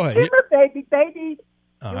 All right, go ahead. Timber, baby.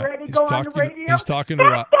 You ready to go on the radio? He's talking to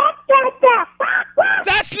Roscoe.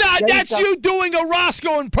 That's you doing a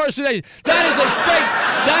Roscoe impersonation. That is a fake.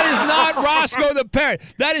 That is not Roscoe the Parrot.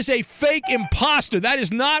 That is a fake imposter. That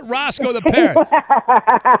is not Roscoe the Parrot.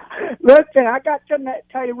 Listen, I got something to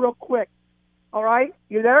tell you real quick. All right?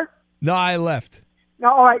 You there? No, I left. No,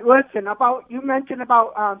 all right, listen, you mentioned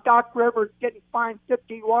about Doc Rivers getting fined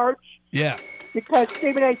 50 large. Yeah. Because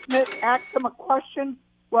Stephen A. Smith asked him a question.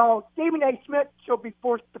 Well, Stephen A. Smith should be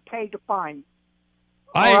forced to pay the fine.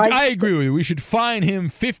 I agree with you. We should fine him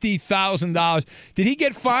 $50,000. Did he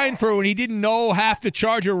get fined for when he didn't know half the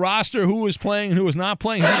Charger roster, who was playing and who was not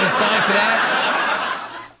playing? Has he been fined for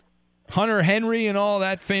that? Hunter Henry and all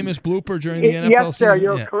that famous blooper during the NFL season? Yes, sir.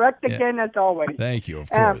 You're correct again as always. Thank you, of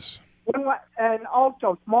course. And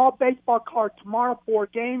also, small baseball card tomorrow, 4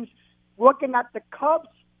 games. Looking at the Cubs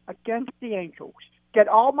against the Angels. Get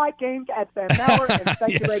all my games at Ben Maller. And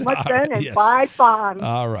thank you very much, Ben. And bye-bye.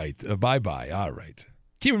 All right. Bye-bye. All right.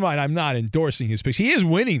 Keep in mind, I'm not endorsing his picks. He is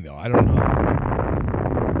winning, though. I don't know.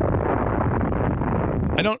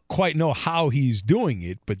 I don't quite know how he's doing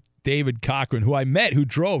it, but David Cochran, who I met,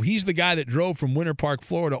 he's the guy that drove from Winter Park,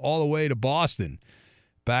 Florida, all the way to Boston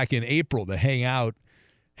back in April to hang out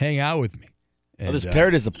with me. And, this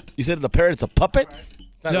parrot you said the parrot's a puppet?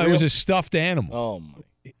 No, it was a stuffed animal. Oh, my.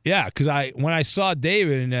 Yeah, because when I saw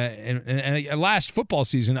David and last football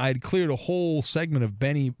season, I had cleared a whole segment of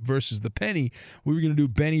Benny versus the Penny. We were going to do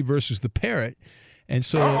Benny versus the Parrot. And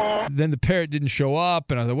so then the Parrot didn't show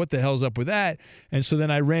up, and I thought, what the hell's up with that? And so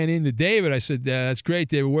then I ran into David. I said, that's great,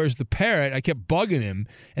 David. Where's the Parrot? I kept bugging him.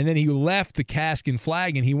 And then he left the Cask and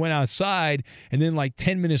Flag, and he went outside. And then like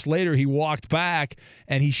 10 minutes later, he walked back,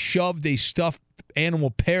 and he shoved a stuffed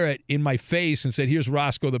animal parrot in my face and said, here's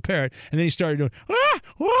Roscoe the Parrot. And then he started doing,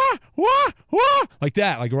 like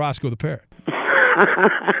that, like Roscoe the Parrot.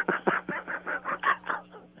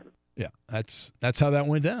 Yeah, that's how that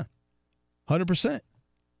went down. 100%.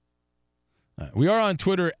 We are on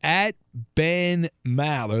Twitter at Ben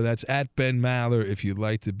Maller. That's at Ben Maller if you'd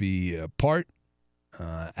like to be a part.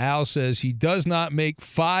 Al says he does not make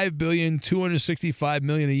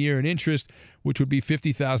 $5,265,000,000 a year in interest, which would be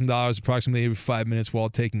 $50,000 approximately every 5 minutes while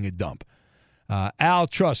taking a dump. Al,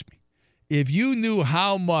 trust me, if you knew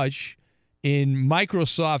how much in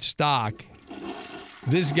Microsoft stock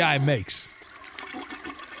this guy makes,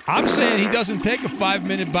 I'm saying he doesn't take a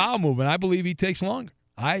 5-minute bowel movement. I believe he takes longer.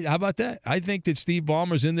 How about that? I think that Steve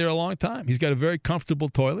Ballmer's in there a long time. He's got a very comfortable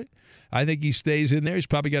toilet. I think he stays in there. He's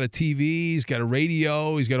probably got a TV. He's got a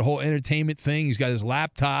radio. He's got a whole entertainment thing. He's got his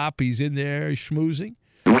laptop. He's in there. He's schmoozing.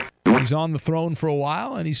 he's on the throne for a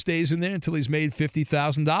while, and he stays in there until he's made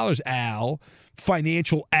 $50,000. Al,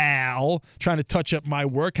 financial Al, trying to touch up my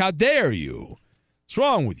work. How dare you? What's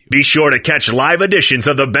wrong with you? Be sure to catch live editions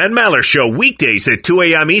of the Ben Maller Show weekdays at 2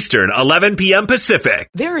 a.m. Eastern, 11 p.m. Pacific.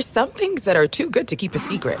 There are some things that are too good to keep a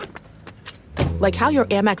secret. Like how your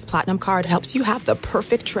Amex Platinum card helps you have the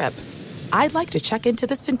perfect trip. I'd like to check into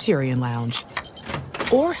the Centurion Lounge.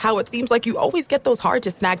 Or how it seems like you always get those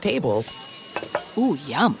hard-to-snag tables. Ooh,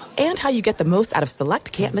 yum. And how you get the most out of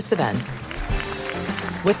select can't-miss events.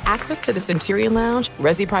 With access to the Centurion Lounge,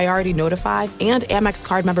 Resi Priority Notified, and Amex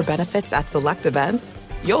card member benefits at select events,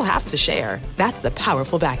 you'll have to share. That's the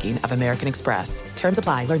powerful backing of American Express. Terms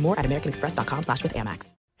apply. Learn more at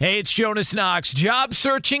americanexpress.com/withAmex. Hey, it's Jonas Knox. Job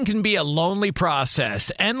searching can be a lonely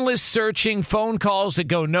process. Endless searching, phone calls that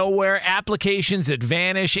go nowhere, applications that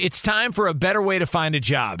vanish. It's time for a better way to find a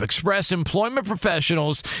job. Express Employment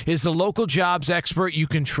Professionals is the local jobs expert you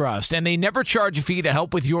can trust, and they never charge a fee to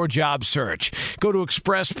help with your job search. Go to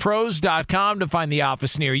expresspros.com to find the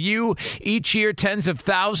office near you. Each year, tens of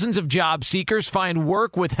thousands of job seekers find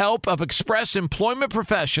work with help of Express Employment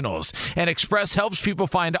Professionals, and Express helps people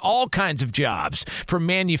find all kinds of jobs, from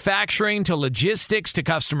manufacturing to logistics to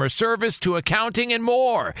customer service to accounting and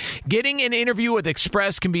more. Getting an interview with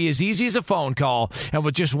Express can be as easy as a phone call, and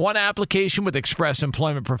with just one application with Express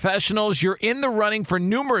Employment Professionals, you're in the running for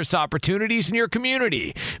numerous opportunities in your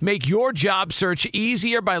community. Make your job search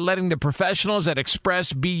easier by letting the professionals at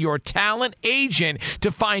Express be your talent agent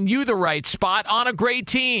to find you the right spot on a great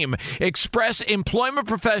team. Express Employment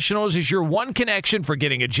Professionals is your one connection for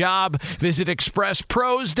getting a job. Visit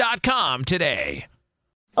expresspros.com today.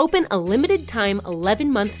 Open a limited-time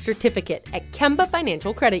 11-month certificate at Kemba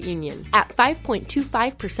Financial Credit Union. At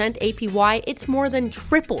 5.25% APY, it's more than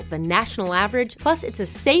triple the national average, plus it's a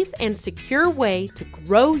safe and secure way to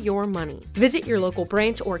grow your money. Visit your local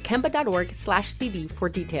branch or kemba.org/CD for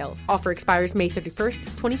details. Offer expires May 31st,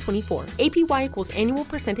 2024. APY equals annual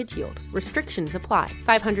percentage yield. Restrictions apply.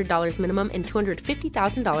 $500 minimum and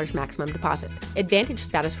 $250,000 maximum deposit. Advantage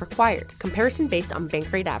status required. Comparison based on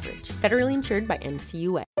bank rate average. Federally insured by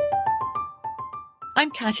NCUA. I'm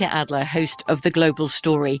Katya Adler, host of The Global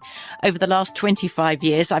Story. Over the last 25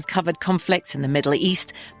 years, I've covered conflicts in the Middle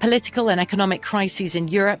East, political and economic crises in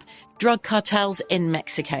Europe, drug cartels in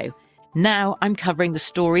Mexico. Now I'm covering the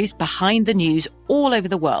stories behind the news all over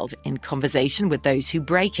the world in conversation with those who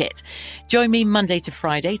break it. Join me Monday to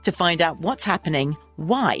Friday to find out what's happening,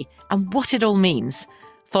 why, and what it all means.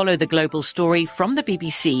 Follow The Global Story from the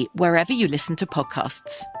BBC wherever you listen to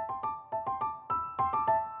podcasts.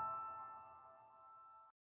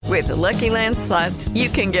 With the Lucky Land Slots, you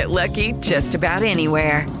can get lucky just about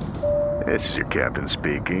anywhere. This is your captain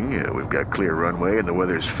speaking. We've got clear runway and the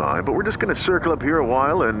weather's fine, but we're just going to circle up here a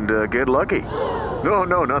while and get lucky.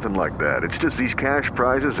 No, nothing like that. It's just these cash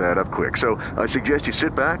prizes add up quick. So I suggest you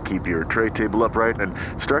sit back, keep your tray table upright, and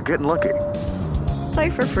start getting lucky. Play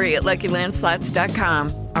for free at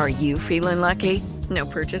LuckyLandSlots.com. Are you feeling lucky? No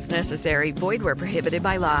purchase necessary. Void where prohibited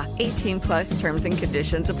by law. 18+ terms and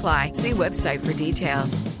conditions apply. See website for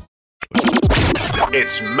details.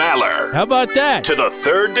 It's Maller. How about that? To the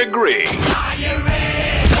third degree.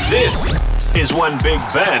 This is when Big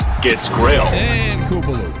Ben gets grilled. And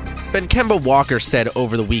Koopaloo. Ben, Kemba Walker said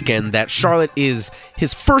over the weekend that Charlotte is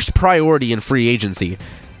his first priority in free agency.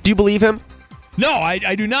 Do you believe him? No,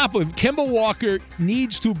 I do not believe. Kemba Walker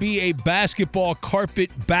needs to be a basketball carpet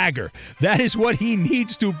bagger. That is what he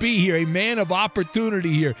needs to be here, a man of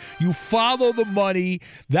opportunity here. You follow the money.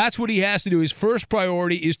 That's what he has to do. His first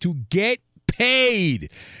priority is to get paid.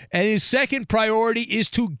 And his second priority is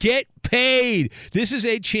to get paid. This is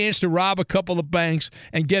a chance to rob a couple of banks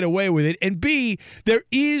and get away with it. And B, there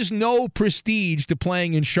is no prestige to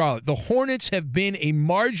playing in Charlotte. The Hornets have been a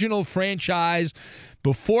marginal franchise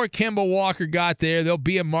before Kemba Walker got there. They'll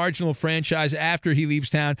be a marginal franchise after he leaves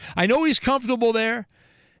town. I know he's comfortable there,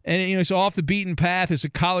 and it's off the beaten path. It's a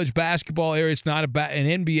college basketball area. It's not an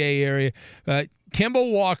NBA area.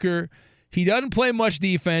 Kemba Walker, he doesn't play much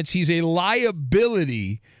defense. He's a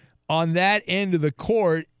liability on that end of the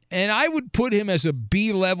court, and I would put him as a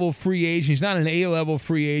B-level free agent. He's not an A-level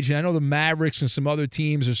free agent. I know the Mavericks and some other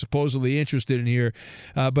teams are supposedly interested in here.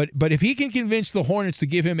 But if he can convince the Hornets to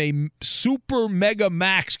give him a super mega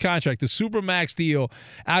max contract, the super max deal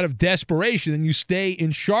out of desperation, then you stay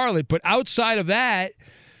in Charlotte. But outside of that,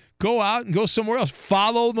 go out and go somewhere else.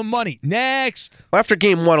 Follow the money. Next. Well, after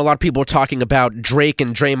Game 1, a lot of people were talking about Drake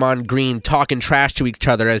and Draymond Green talking trash to each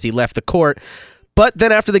other as he left the court. But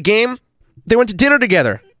then after the game, they went to dinner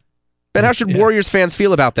together. Ben, how should Warriors fans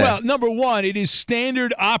feel about that? Well, number one, it is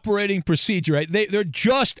standard operating procedure, right? They're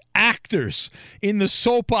just actors in the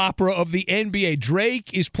soap opera of the NBA.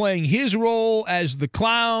 Drake is playing his role as the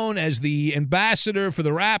clown, as the ambassador for the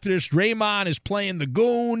Raptors. Draymond is playing the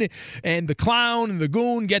goon, and the clown and the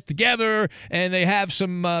goon get together, and they have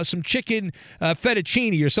some chicken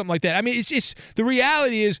fettuccine or something like that. I mean, it's the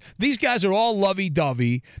reality is these guys are all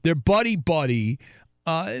lovey-dovey. They're buddy-buddy.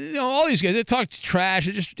 All these guys, they talk trash,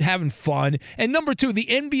 they're just having fun. And number two, the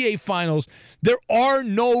NBA Finals, there are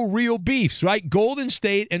no real beefs, right? Golden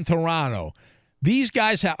State and Toronto. These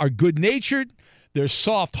guys are good-natured, they're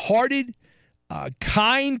soft-hearted,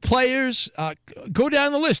 kind players. Go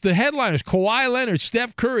down the list. The headliners, Kawhi Leonard,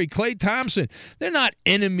 Steph Curry, Klay Thompson, they're not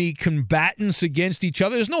enemy combatants against each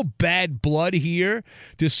other. There's no bad blood here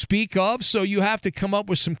to speak of, so you have to come up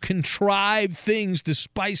with some contrived things to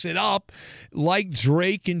spice it up, like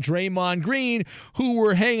Drake and Draymond Green, who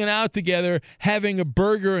were hanging out together having a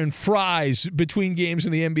burger and fries between games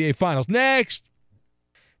in the NBA Finals. Next.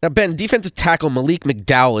 Now, Ben, defensive tackle Malik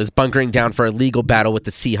McDowell is bunkering down for a legal battle with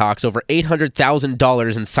the Seahawks over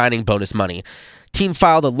 $800,000 in signing bonus money. Team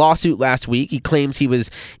filed a lawsuit last week. He claims he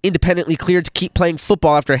was independently cleared to keep playing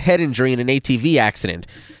football after a head injury in an ATV accident.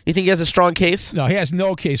 You think he has a strong case? No, he has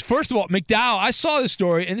no case. First of all, McDowell, I saw this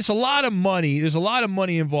story, and it's a lot of money. There's a lot of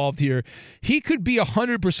money involved here. He could be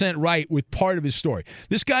 100% right with part of his story.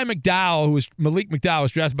 This guy McDowell, Malik McDowell,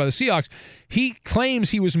 was drafted by the Seahawks. He claims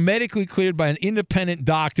he was medically cleared by an independent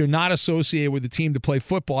doctor not associated with the team to play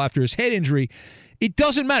football after his head injury. It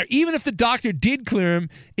doesn't matter. Even if the doctor did clear him,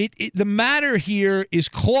 the matter here is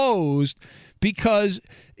closed because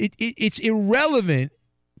it's irrelevant.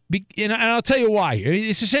 And I'll tell you why.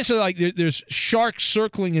 It's essentially like there's sharks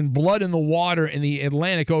circling in blood in the water in the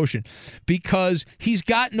Atlantic Ocean because he's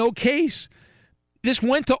got no case. This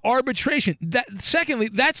went to arbitration.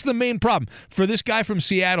 Secondly, that's the main problem for this guy from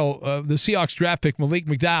Seattle, the Seahawks draft pick, Malik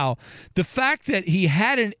McDowell. The fact that he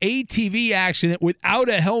had an ATV accident without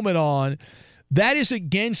a helmet on, that is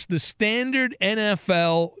against the standard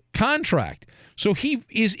NFL contract. So he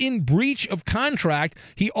is in breach of contract.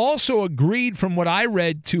 He also agreed, from what I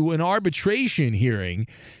read, to an arbitration hearing.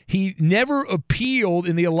 He never appealed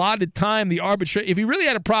in the allotted time. If he really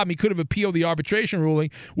had a problem, he could have appealed the arbitration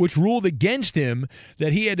ruling, which ruled against him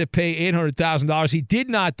that he had to pay $800,000. He did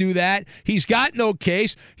not do that. He's got no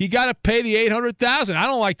case. He got to pay the $800,000. I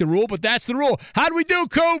don't like the rule, but that's the rule. How do we do,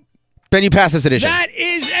 Coop? Ben, you pass this edition. That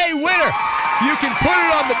is a winner. You can put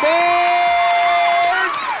it on the board.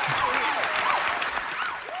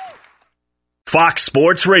 Fox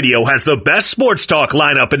Sports Radio has the best sports talk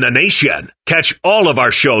lineup in the nation. Catch all of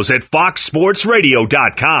our shows at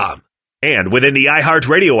foxsportsradio.com. And within the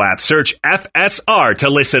iHeartRadio app, search FSR to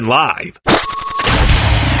listen live.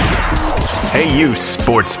 Hey, you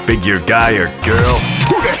sports figure guy or girl.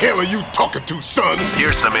 Who the hell are you talking to, son?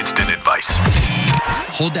 Here's some instant advice.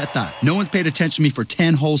 Hold that thought. No one's paid attention to me for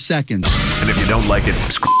 10 whole seconds. And if you don't like it,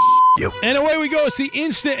 screw you. And away we go. It's the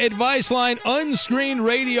instant advice line, unscreened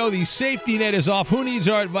radio. The safety net is off. Who needs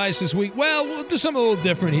our advice this week? Well, we'll do something a little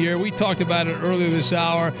different here. We talked about it earlier this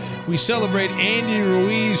hour. We celebrate Andy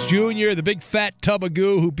Ruiz Jr., the big fat tub of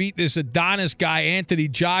goo who beat this Adonis guy, Anthony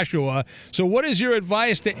Joshua. So what is your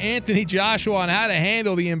advice to Anthony Joshua on how to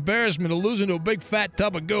handle the embarrassment of losing to a big fat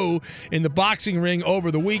tub of goo in the boxing ring over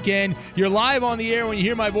the weekend? You're live on the air when you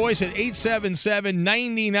hear my voice at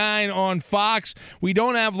 877-99 on Fox. We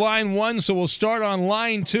don't have line one, so we'll start on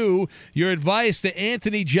line two. Your advice to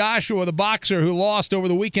Anthony Joshua, the boxer who lost over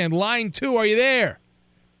the weekend. Line two, are you there?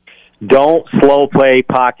 Don't slow play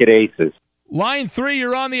pocket aces. Line three,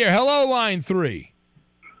 you're on the air. Hello, line three.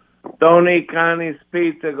 Don't eat Connie's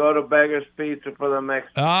pizza. Go to Beggar's Pizza for the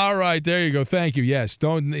next. All right, there you go. Thank you. Yes,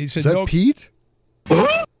 don't. He said, is that no, Pete?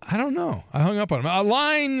 I don't know. I hung up on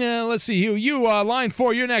him. Let's see. Line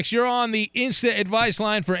four, you're next. You're on the instant advice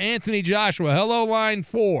line for Anthony Joshua. Hello, line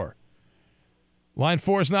four. Line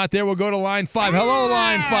four is not there. We'll go to line five. Hello,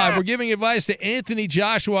 line five. We're giving advice to Anthony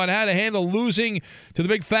Joshua on how to handle losing to the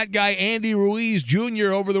big fat guy, Andy Ruiz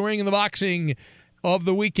Jr., over the ring in the boxing of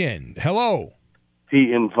the weekend. Hello.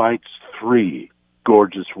 He invites 3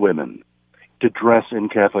 gorgeous women to dress in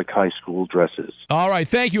Catholic high school dresses. All right,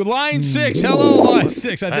 thank you. Line 6. Hello, line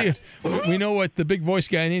 6. I think we know what the big voice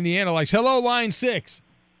guy in Indiana likes. Hello, line 6.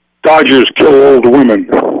 Dodgers kill old women.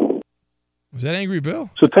 Was that Angry Bill?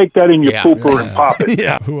 So take that in your pooper and pop it.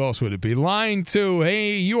 Yeah. Who else would it be? Line 2.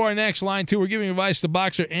 Hey, you are next. Line 2. We're giving advice to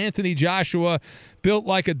boxer Anthony Joshua. Built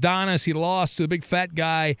like Adonis. He lost to the big fat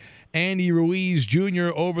guy, Andy Ruiz Jr.,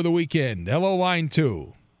 over the weekend. Hello, line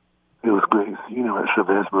 2. It was great. You know, at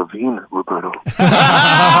Chavez Ravine, Roberto.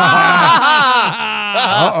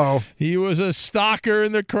 Uh-oh. He was a stalker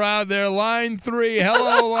in the crowd there. Line 3.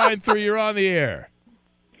 Hello, Line 3. You're on the air.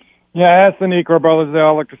 Yeah, that's the Negro brothers. They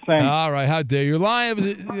all look the same. All right, how dare you?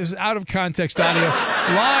 It was out of context audio.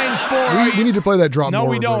 Line 4. We need to play that drop more. No,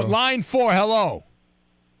 we don't. Bro. Line 4, hello.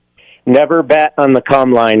 Never bet on the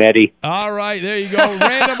cum line, Eddie. All right, there you go.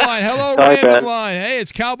 Random line. Hello, Sorry, Random Ben. line. Hey,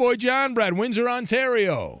 it's Cowboy John Brad, Windsor,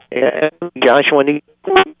 Ontario. Yeah, Joshua.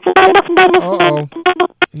 Uh-oh.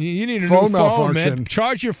 You need a Phone new phone, malfunction. man.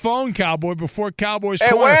 Charge your phone, Cowboy, before Cowboys Hey,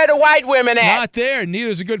 Corner. where are the white women at? Not there.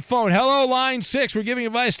 Neither's a good phone. Hello, Line 6. We're giving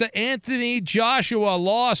advice to Anthony Joshua.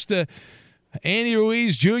 Lost to Andy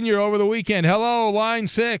Ruiz Jr. over the weekend. Hello, Line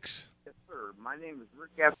 6. Yes, sir. My name is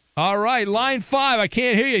Rick F. All right, Line 5. I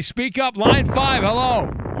can't hear you. Speak up. Line 5. Hello.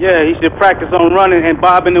 Yeah, he should practice on running and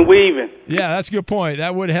bobbing and weaving. Yeah, that's a good point.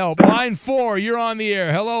 That would help. Line 4. You're on the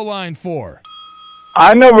air. Hello, Line 4.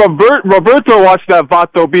 I know Roberto watched that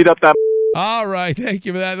Vato beat up that. All right, thank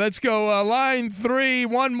you for that. Let's go Line 3.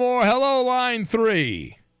 One more. Hello, Line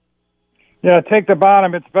 3. Yeah, take the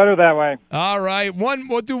bottom. It's better that way. All right,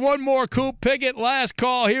 we'll do one more. Coop Pickett, last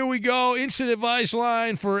call. Here we go. Instant advice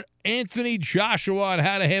line for Anthony Joshua on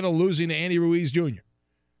how to handle losing to Andy Ruiz Jr. Let's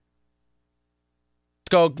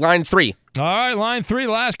go Line 3. All right, Line 3,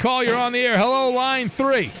 last call. You're on the air. Hello, Line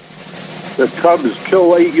 3. The Cubs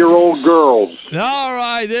kill 8-year-old girls. All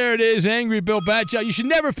right, there it is. Angry Bill, bad job. You should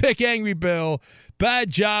never pick Angry Bill. Bad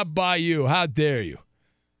job by you. How dare you?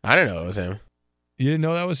 I didn't know it was him. You didn't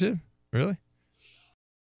know that was him? Really?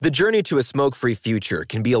 The journey to a smoke-free future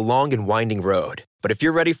can be a long and winding road. But if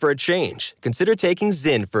you're ready for a change, consider taking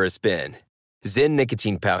Zyn for a spin. Zyn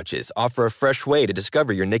nicotine pouches offer a fresh way to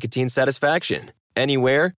discover your nicotine satisfaction.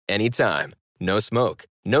 Anywhere, anytime. No smoke,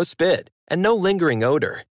 no spit, and no lingering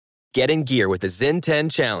odor. Get in gear with the Zyn 10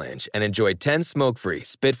 Challenge and enjoy 10 smoke-free,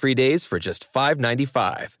 spit-free days for just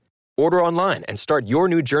 $5.95. Order online and start your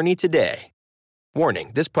new journey today.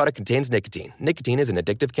 Warning, this product contains nicotine. Nicotine is an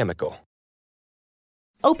addictive chemical.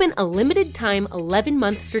 Open a limited-time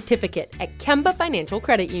 11-month certificate at Kemba Financial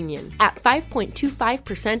Credit Union. At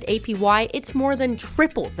 5.25% APY, it's more than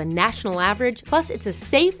triple the national average, plus it's a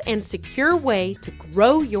safe and secure way to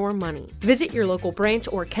grow your money. Visit your local branch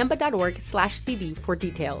or kemba.org/cb for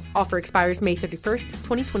details. Offer expires May 31st,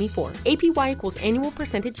 2024. APY equals annual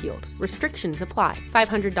percentage yield. Restrictions apply.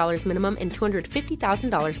 $500 minimum and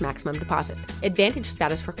 $250,000 maximum deposit. Advantage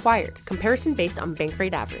status required. Comparison based on bank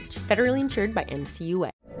rate average. Federally insured by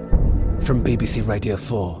NCUA. From BBC Radio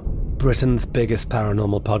 4, Britain's biggest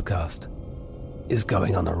paranormal podcast is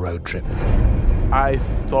going on a road trip. I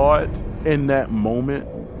thought in that moment,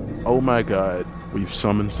 oh my God, we've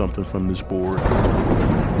summoned something from this board.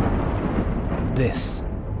 This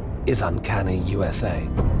is Uncanny USA.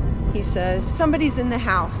 He says, somebody's in the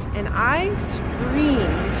house, and I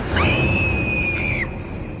screamed.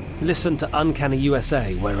 Listen to Uncanny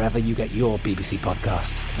USA wherever you get your BBC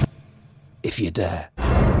podcasts, if you dare.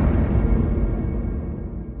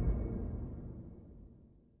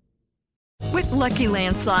 With Lucky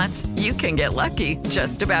Land Slots, you can get lucky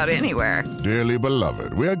just about anywhere. Dearly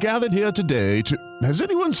beloved, we are gathered here today to... Has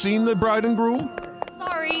anyone seen the bride and groom?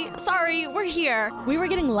 Sorry, we're here. We were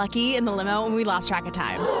getting lucky in the limo and we lost track of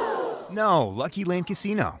time. No, Lucky Land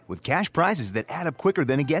Casino, with cash prizes that add up quicker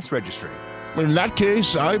than a guest registry. In that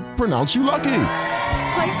case, I pronounce you lucky.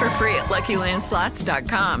 Play for free at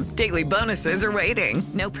LuckyLandSlots.com. Daily bonuses are waiting.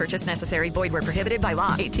 No purchase necessary. Void where prohibited by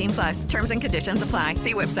law. 18+. Terms and conditions apply.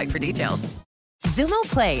 See website for details. Xumo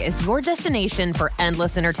Play is your destination for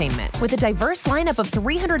endless entertainment. With a diverse lineup of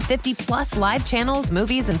 350-plus live channels,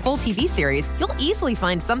 movies, and full TV series, you'll easily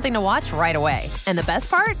find something to watch right away. And the best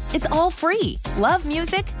part? It's all free. Love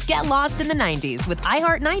music? Get lost in the 90s with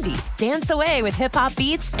iHeart 90s, dance away with hip-hop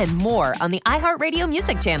beats, and more on the iHeartRadio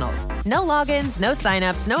music channels. No logins, no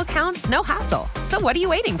signups, no accounts, no hassle. So what are you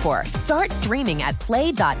waiting for? Start streaming at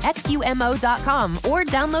play.xumo.com or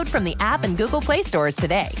download from the app and Google Play stores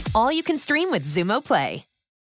today. All you can stream with Xumo Play.